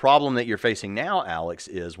 Nevertheless, the problem that you're facing now, Alex,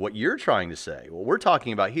 is what you're trying to say. What we're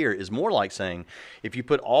talking about here is more like saying, if you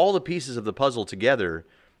put all the pieces of the puzzle together,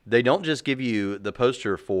 they don't just give you the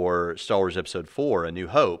poster for Star Wars Episode 4, A New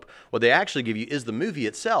Hope. What they actually give you is the movie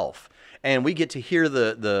itself. And we get to hear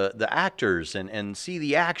the actors and see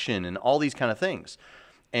the action and all these kind of things.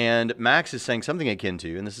 And Max is saying something akin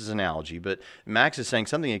to, and this is an analogy, but Max is saying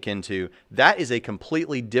something akin to, that is a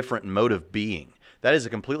completely different mode of being. That is a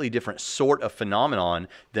completely different sort of phenomenon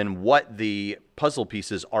than what the puzzle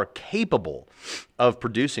pieces are capable of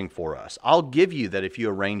producing for us. I'll give you that if you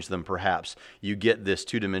arrange them, perhaps you get this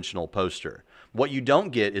two-dimensional poster. What you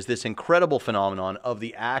don't get is this incredible phenomenon of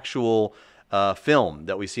the actual film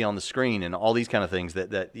that we see on the screen and all these kind of things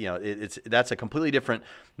that you know, that's a completely different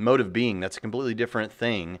mode of being. That's a completely different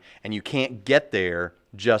thing, and you can't get there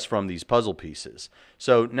just from these puzzle pieces.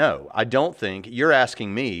 So no, I don't think, you're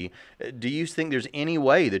asking me, do you think there's any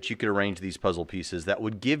way that you could arrange these puzzle pieces that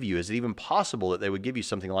would give you, is it even possible that they would give you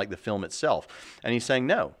something like the film itself? And he's saying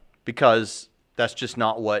no, because that's just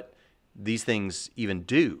not what these things even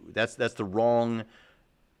do. That's the wrong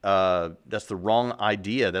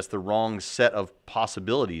idea. That's the wrong set of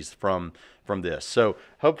possibilities from this. So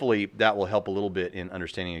hopefully that will help a little bit in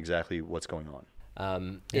understanding exactly what's going on.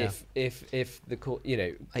 If the you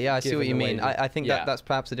know, yeah, I see what you mean. I think yeah. that's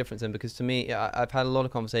perhaps the difference then, because to me, I've had a lot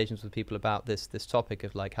of conversations with people about this topic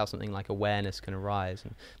of like how something like awareness can arise,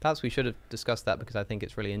 and perhaps we should have discussed that, because I think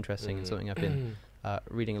it's really interesting and something I've been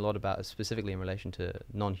reading a lot about, specifically in relation to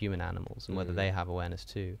non-human animals and whether they have awareness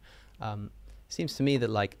too. It seems to me that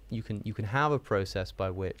like you can have a process by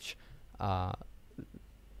which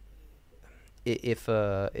if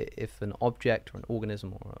an object or an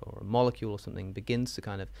organism or a molecule or something begins to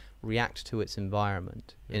kind of react to its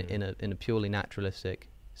environment in a purely naturalistic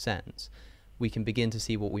sense, we can begin to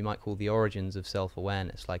see what we might call the origins of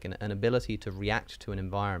self-awareness, like an ability to react to an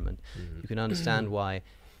environment. You can understand why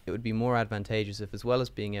it would be more advantageous if, as well as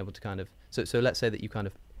being able to kind of, so let's say that you kind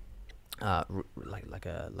of like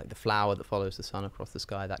the flower that follows the sun across the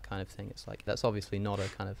sky, that kind of thing. It's like, that's obviously not a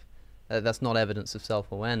kind of that's not evidence of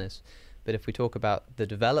self-awareness. But if we talk about the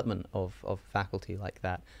development of faculty like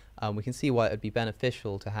that, we can see why it would be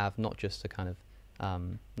beneficial to have not just a kind of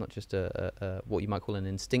not just a what you might call an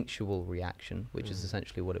instinctual reaction, which is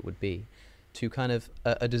essentially what it would be, to kind of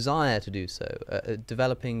a desire to do so,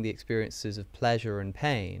 developing the experiences of pleasure and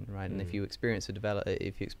pain, right? And if you experience if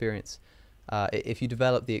you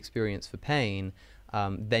develop the experience for pain,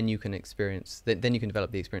 then you can then you can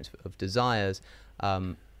develop the experience of desires,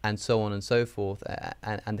 and so on and so forth,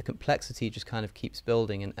 and the complexity just kind of keeps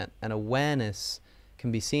building, and awareness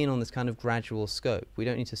can be seen on this kind of gradual scope. We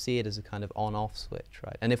don't need to see it as a kind of on-off switch,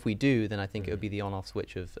 right? And if we do, then I think it would be the on-off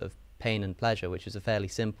switch of pain and pleasure, which is a fairly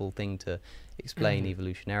simple thing to explain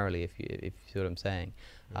evolutionarily, if you see what I'm saying.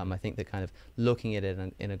 I think that kind of looking at it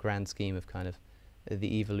in a grand scheme of kind of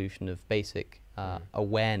the evolution of basic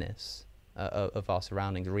awareness of our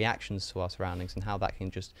surroundings, reactions to our surroundings, and how that can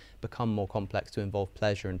just become more complex to involve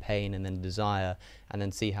pleasure and pain and then desire, and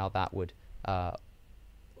then see how that would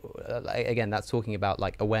again, that's talking about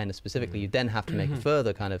like awareness specifically. You then have to make a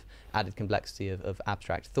further kind of added complexity of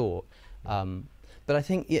abstract thought. But I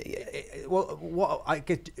think,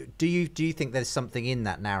 do you think there's something in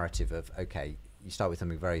that narrative of, okay, you start with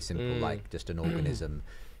something very simple like just an organism,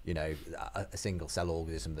 you know, a single cell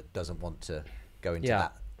organism that doesn't want to go into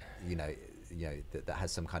that, you know, that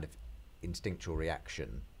has some kind of instinctual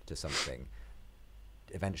reaction to something.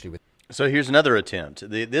 Eventually, with so here's another attempt.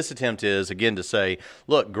 This attempt is, again, to say,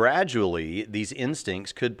 look, gradually these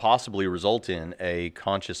instincts could possibly result in a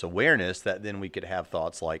conscious awareness that then we could have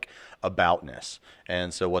thoughts like aboutness.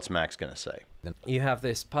 And so what's Max going to say? You have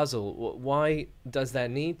this puzzle. Why does there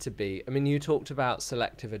need to be? I mean, you talked about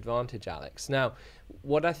selective advantage, Alex. Now,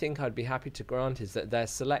 what I think I'd be happy to grant is that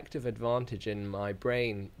there's selective advantage in my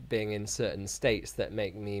brain being in certain states that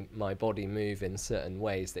make my body move in certain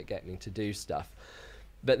ways that get me to do stuff.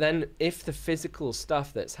 But then if the physical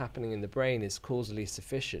stuff that's happening in the brain is causally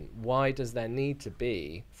sufficient, why does there need to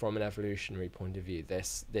be, from an evolutionary point of view,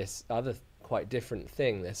 this other quite different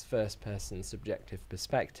thing, this first-person subjective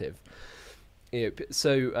perspective?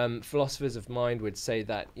 So philosophers of mind would say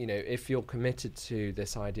that, you know, if you're committed to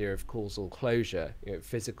this idea of causal closure, you know,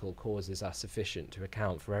 physical causes are sufficient to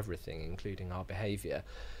account for everything, including our behavior.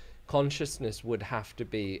 Consciousness would have to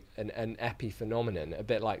be an epiphenomenon, a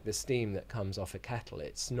bit like the steam that comes off a kettle.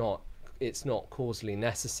 It's not causally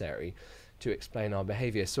necessary to explain our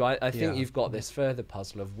behavior. So I think you've got this further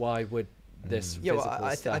puzzle of why would this physical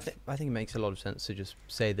stuff... I think it makes a lot of sense to just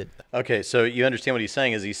say that... Okay, so you understand what he's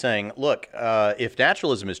saying is he's saying, look, if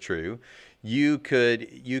naturalism is true, you could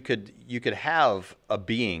have a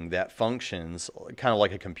being that functions kind of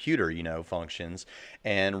like a computer, you know, functions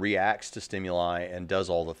and reacts to stimuli and does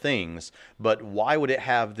all the things. But why would it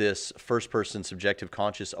have this first-person subjective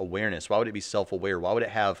conscious awareness? Why would it be self-aware? Why would it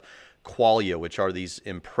have qualia, which are these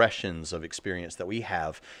impressions of experience that we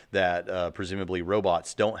have that presumably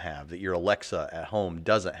robots don't have, that your Alexa at home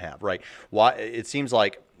doesn't have, right? Why? It seems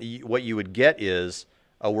like what you would get is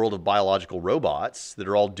a world of biological robots that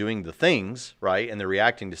are all doing the things, right? And they're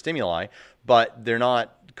reacting to stimuli, but they're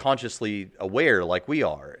not consciously aware like we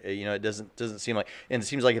are. You know, it doesn't seem like, and it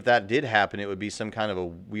seems like if that did happen, it would be some kind of a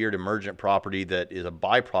weird emergent property that is a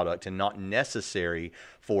byproduct and not necessary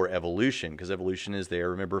for evolution, because evolution is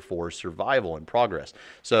there, remember, for survival and progress.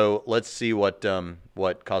 So let's see what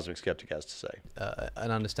Cosmic Skeptic has to say.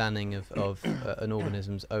 An understanding of an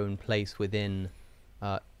organism's own place within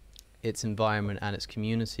its environment and its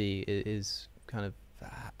community is kind of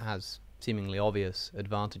has seemingly obvious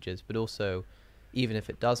advantages, but also, even if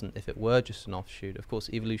it doesn't, if it were just an offshoot, of course,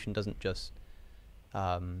 evolution doesn't just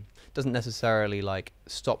doesn't necessarily like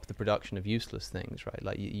stop the production of useless things, right?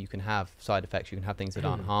 Like you can have side effects, you can have things that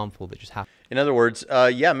aren't harmful that just happen. In other words,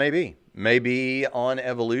 yeah, maybe on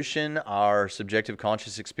evolution, our subjective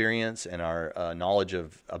conscious experience and our knowledge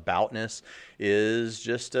of aboutness is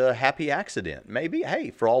just a happy accident. Maybe,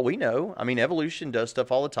 hey, for all we know, I mean, evolution does stuff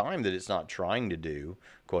all the time that it's not trying to do,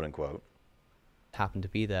 quote unquote. Happen to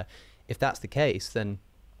be there. If that's the case, then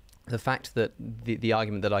the fact that the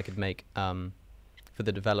argument that I could make for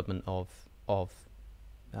the development of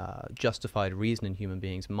justified reason in human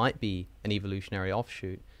beings might be an evolutionary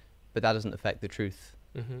offshoot, but that doesn't affect the truth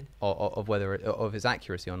of whether of its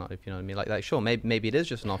accuracy or not. If you know what I mean, like sure, maybe it is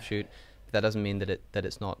just an offshoot, but that doesn't mean that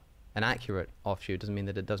it's not an accurate offshoot. Doesn't mean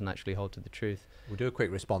that it doesn't actually hold to the truth. We'll do a quick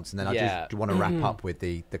response, and then I just want to wrap up with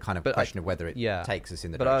the kind of question of whether it takes us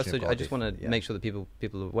in the direction of God. I just want to make sure that people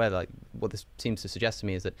are aware, like what this seems to suggest to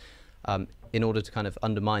me is that in order to kind of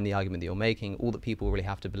undermine the argument that you're making, all that people really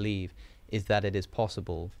have to believe is that it is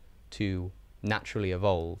possible to naturally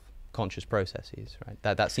evolve conscious processes, right?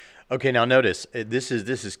 That's okay. Now notice this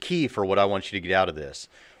is key for what I want you to get out of this.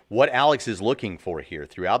 What Alex is looking for here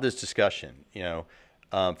throughout this discussion, you know,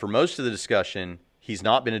 for most of the discussion, he's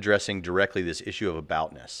not been addressing directly this issue of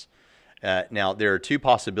aboutness. Now, there are two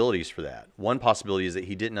possibilities for that. One possibility is that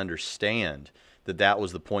he didn't understand that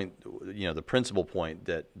was the point, the principal point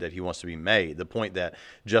that he wants to be made, the point that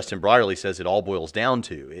Justin Brierley says it all boils down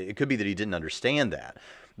to. It could be that he didn't understand that.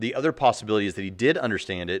 The other possibility is that he did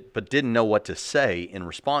understand it, but didn't know what to say in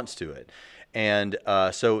response to it. And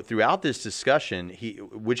so throughout this discussion,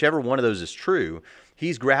 whichever one of those is true,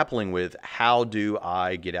 he's grappling with, how do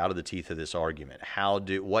I get out of the teeth of this argument?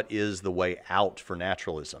 What is the way out for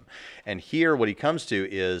naturalism? And here what he comes to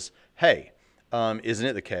is, hey, isn't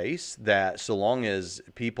it the case that so long as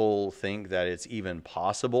people think that it's even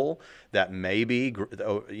possible that maybe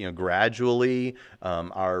gradually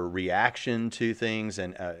our reaction to things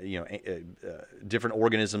and different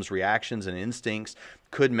organisms' reactions and instincts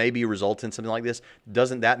could maybe result in something like this?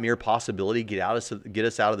 Doesn't that mere possibility get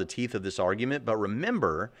us out of the teeth of this argument? But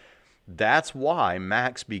remember, that's why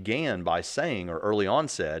Max began by saying, or early on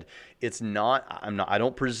said, I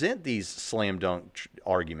don't present these slam dunk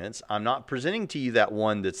arguments. I'm not presenting to you that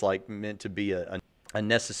one that's like meant to be a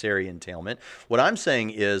necessary entailment. What I'm saying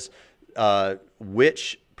is,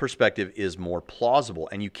 which perspective is more plausible?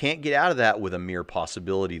 And you can't get out of that with a mere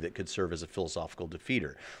possibility that could serve as a philosophical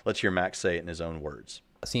defeater. Let's hear Max say it in his own words.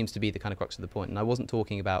 Seems to be the kind of crux of the point. And I wasn't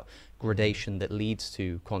talking about gradation that leads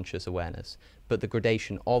to conscious awareness, but the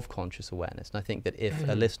gradation of conscious awareness. And I think that if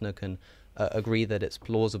a listener can agree that it's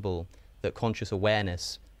plausible that conscious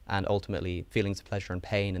awareness and ultimately feelings of pleasure and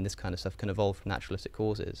pain and this kind of stuff can evolve from naturalistic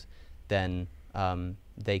causes, then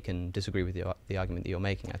they can disagree with the argument that you're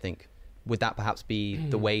making. I think, would that perhaps be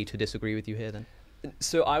the way to disagree with you here then?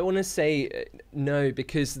 So I want to say no,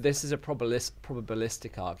 because this is a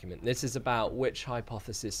probabilistic argument. This is about which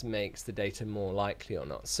hypothesis makes the data more likely or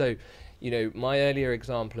not. So, my earlier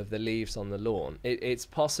example of the leaves on the lawn, it's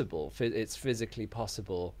possible, it's physically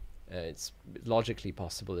possible, it's logically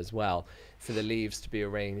possible as well, for the leaves to be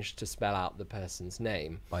arranged to spell out the person's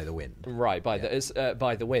name. By the wind. Right, by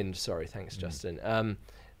the wind, sorry, thanks, Justin.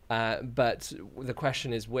 But the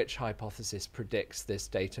question is, which hypothesis predicts this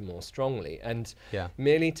data more strongly? And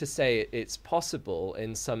merely to say it's possible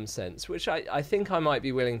in some sense, which I think I might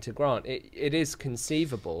be willing to grant, it is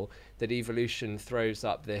conceivable that evolution throws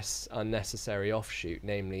up this unnecessary offshoot,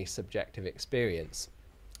 namely subjective experience.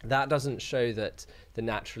 That doesn't show that the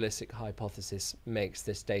naturalistic hypothesis makes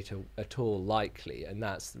this data at all likely, and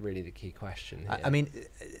that's really the key question here. I mean,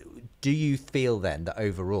 do you feel then that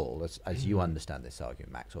overall, as you understand this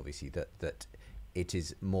argument, Max, obviously that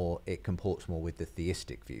it comports more with the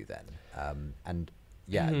theistic view then,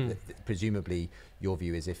 presumably your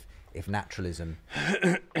view is if naturalism.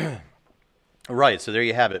 Right, so there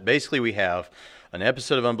you have it. Basically, we have an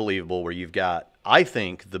episode of Unbelievable where you've got, I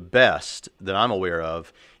think, the best that I'm aware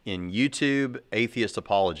of in YouTube atheist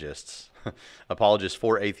apologists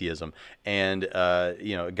for atheism, and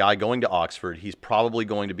a guy going to Oxford. He's probably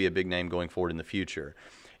going to be a big name going forward in the future.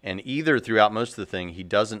 And either throughout most of the thing he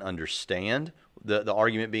doesn't understand the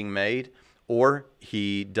argument being made, or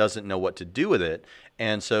he doesn't know what to do with it,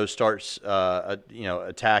 and so starts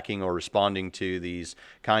attacking or responding to these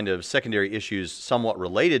kind of secondary issues somewhat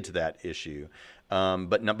related to that issue.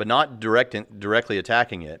 But not directly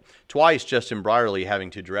attacking it. Twice, Justin Brierley having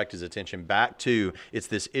to direct his attention back to, it's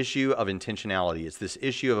this issue of intentionality. It's this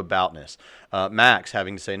issue of aboutness. Max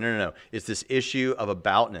having to say, no, it's this issue of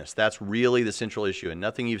aboutness. That's really the central issue, and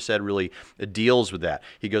nothing you've said really deals with that.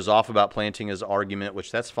 He goes off about planting his argument,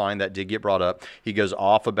 which that's fine. That did get brought up. He goes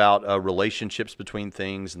off about relationships between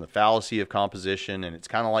things and the fallacy of composition, and it's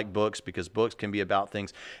kind of like books, because books can be about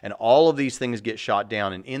things. And all of these things get shot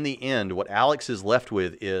down, and in the end, what Alex is left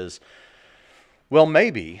with is, well,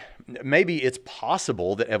 maybe it's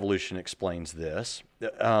possible that evolution explains this,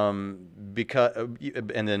 because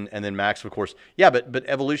and then Max, of course, but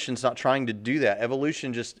evolution's not trying to do that.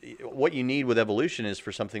 Evolution what you need with evolution is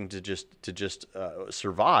for something to just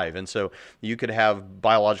survive, and so you could have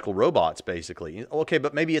biological robots, basically. Okay,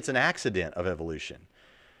 but maybe it's an accident of evolution,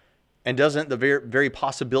 and doesn't the very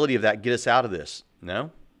possibility of that get us out of this? No,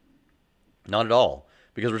 not at all,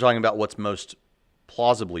 because we're talking about what's most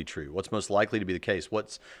plausibly true, what's most likely to be the case,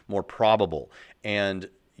 what's more probable. And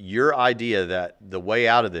your idea that the way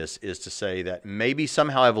out of this is to say that maybe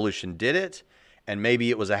somehow evolution did it, and maybe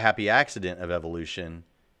it was a happy accident of evolution,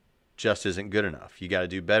 just isn't good enough. You got to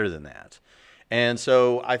do better than that. And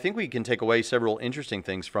so I think we can take away several interesting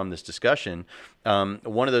things from this discussion. One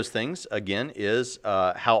of those things, again, is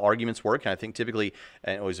how arguments work. And I think typically,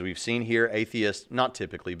 as we've seen here, atheists, not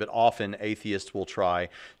typically, but often atheists will try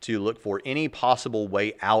to look for any possible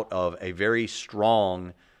way out of a very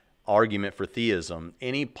strong argument for theism,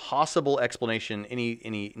 any possible explanation,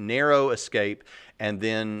 any narrow escape, and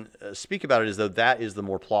then speak about it as though that is the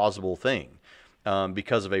more plausible thing.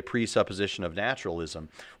 Because of a presupposition of naturalism,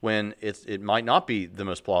 when it might not be the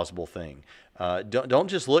most plausible thing. Don't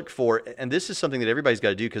just look for, and this is something that everybody's got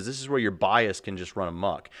to do, because this is where your bias can just run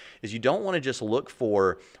amok, is you don't want to just look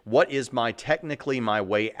for what is technically my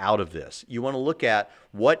way out of this. You want to look at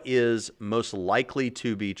what is most likely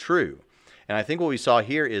to be true. And I think what we saw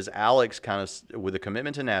here is Alex kind of, with a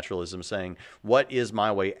commitment to naturalism, saying, what is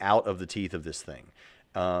my way out of the teeth of this thing?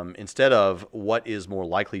 Instead of what is more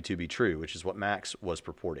likely to be true, which is what Max was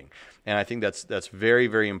purporting. And I think that's very,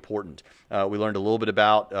 very important. We learned a little bit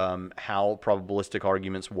about how probabilistic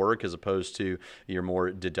arguments work as opposed to your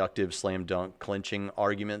more deductive, slam dunk, clinching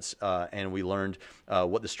arguments. And we learned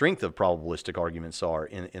what the strength of probabilistic arguments are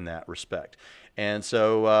in that respect. And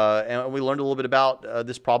so and we learned a little bit about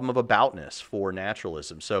this problem of aboutness for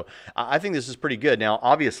naturalism. So I think this is pretty good. Now,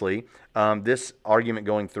 obviously, this argument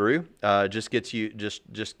going through just gets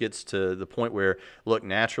to the point where, look,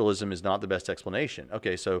 naturalism is not the best explanation.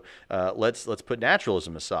 Okay, so let's put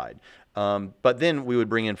naturalism aside. But then we would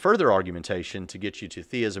bring in further argumentation to get you to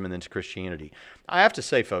theism and then to Christianity. I have to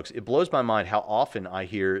say, folks, it blows my mind how often I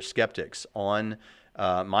hear skeptics on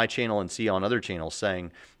my channel and see on other channels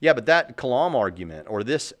saying, yeah, but that Kalam argument or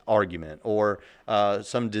this argument or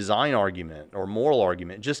some design argument or moral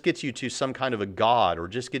argument just gets you to some kind of a God, or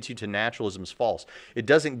just gets you to naturalism's false. It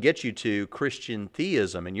doesn't get you to Christian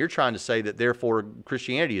theism, and you're trying to say that therefore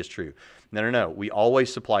Christianity is true. No. We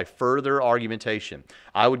always supply further argumentation.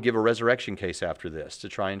 I would give a resurrection case after this to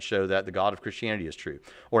try and show that the God of Christianity is true.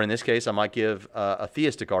 Or in this case, I might give a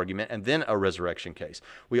theistic argument and then a resurrection case.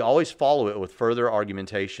 We always follow it with further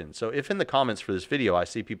argumentation. So if in the comments for this video I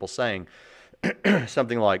see people saying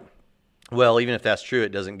something like, well, even if that's true,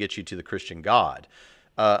 it doesn't get you to the Christian God.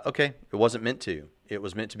 Okay, it wasn't meant to. It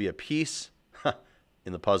was meant to be a piece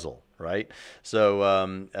in the puzzle, right? So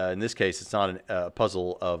in this case, it's not a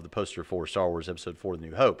puzzle of the poster for Star Wars Episode 4, The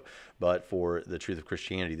New Hope, but for the truth of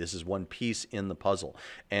Christianity. This is one piece in the puzzle.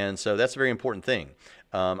 And so that's a very important thing.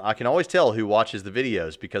 I can always tell who watches the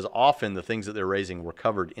videos, because often the things that they're raising were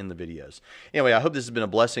covered in the videos. Anyway, I hope this has been a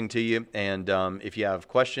blessing to you. And if you have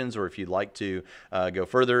questions, or if you'd like to go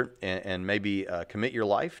further and maybe commit your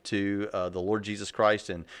life to the Lord Jesus Christ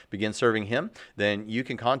and begin serving Him, then you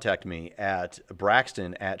can contact me at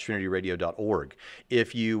braxton@trinityradio.org.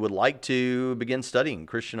 If you would like to begin studying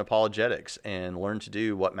Christian apologetics and learn to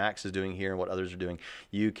do what Max is doing here and what others are doing,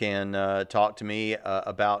 you can talk to me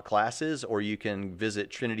about classes, or you can visit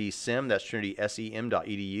TrinitySem, that's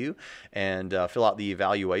trinitysem.edu, and fill out the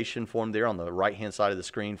evaluation form there on the right-hand side of the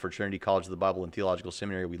screen for Trinity College of the Bible and Theological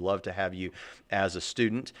Seminary. We'd love to have you as a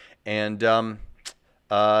student. And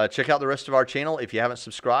check out the rest of our channel. If you haven't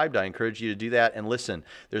subscribed, I encourage you to do that. And listen,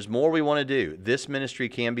 there's more we want to do. This ministry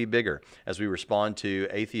can be bigger as we respond to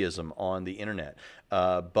atheism on the internet.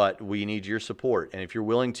 But we need your support. And if you're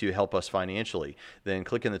willing to help us financially, then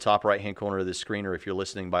click in the top right-hand corner of this screen, or if you're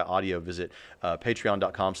listening by audio, visit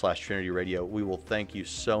patreon.com/trinityradio. We will thank you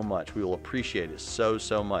so much. We will appreciate it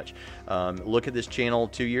so much. Look at this channel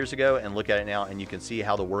 2 years ago and look at it now, and you can see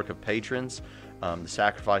how the work of patrons, the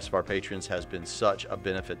sacrifice of our patrons, has been such a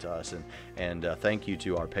benefit to us. And thank you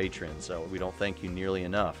to our patrons. We don't thank you nearly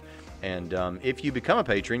enough. And if you become a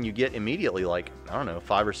patron, you get immediately, like, I don't know,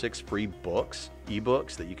 5 or 6 free books,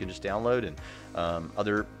 ebooks that you can just download, and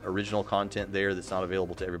other original content there that's not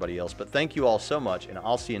available to everybody else. But thank you all so much, and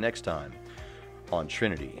I'll see you next time on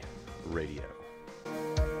Trinity Radio.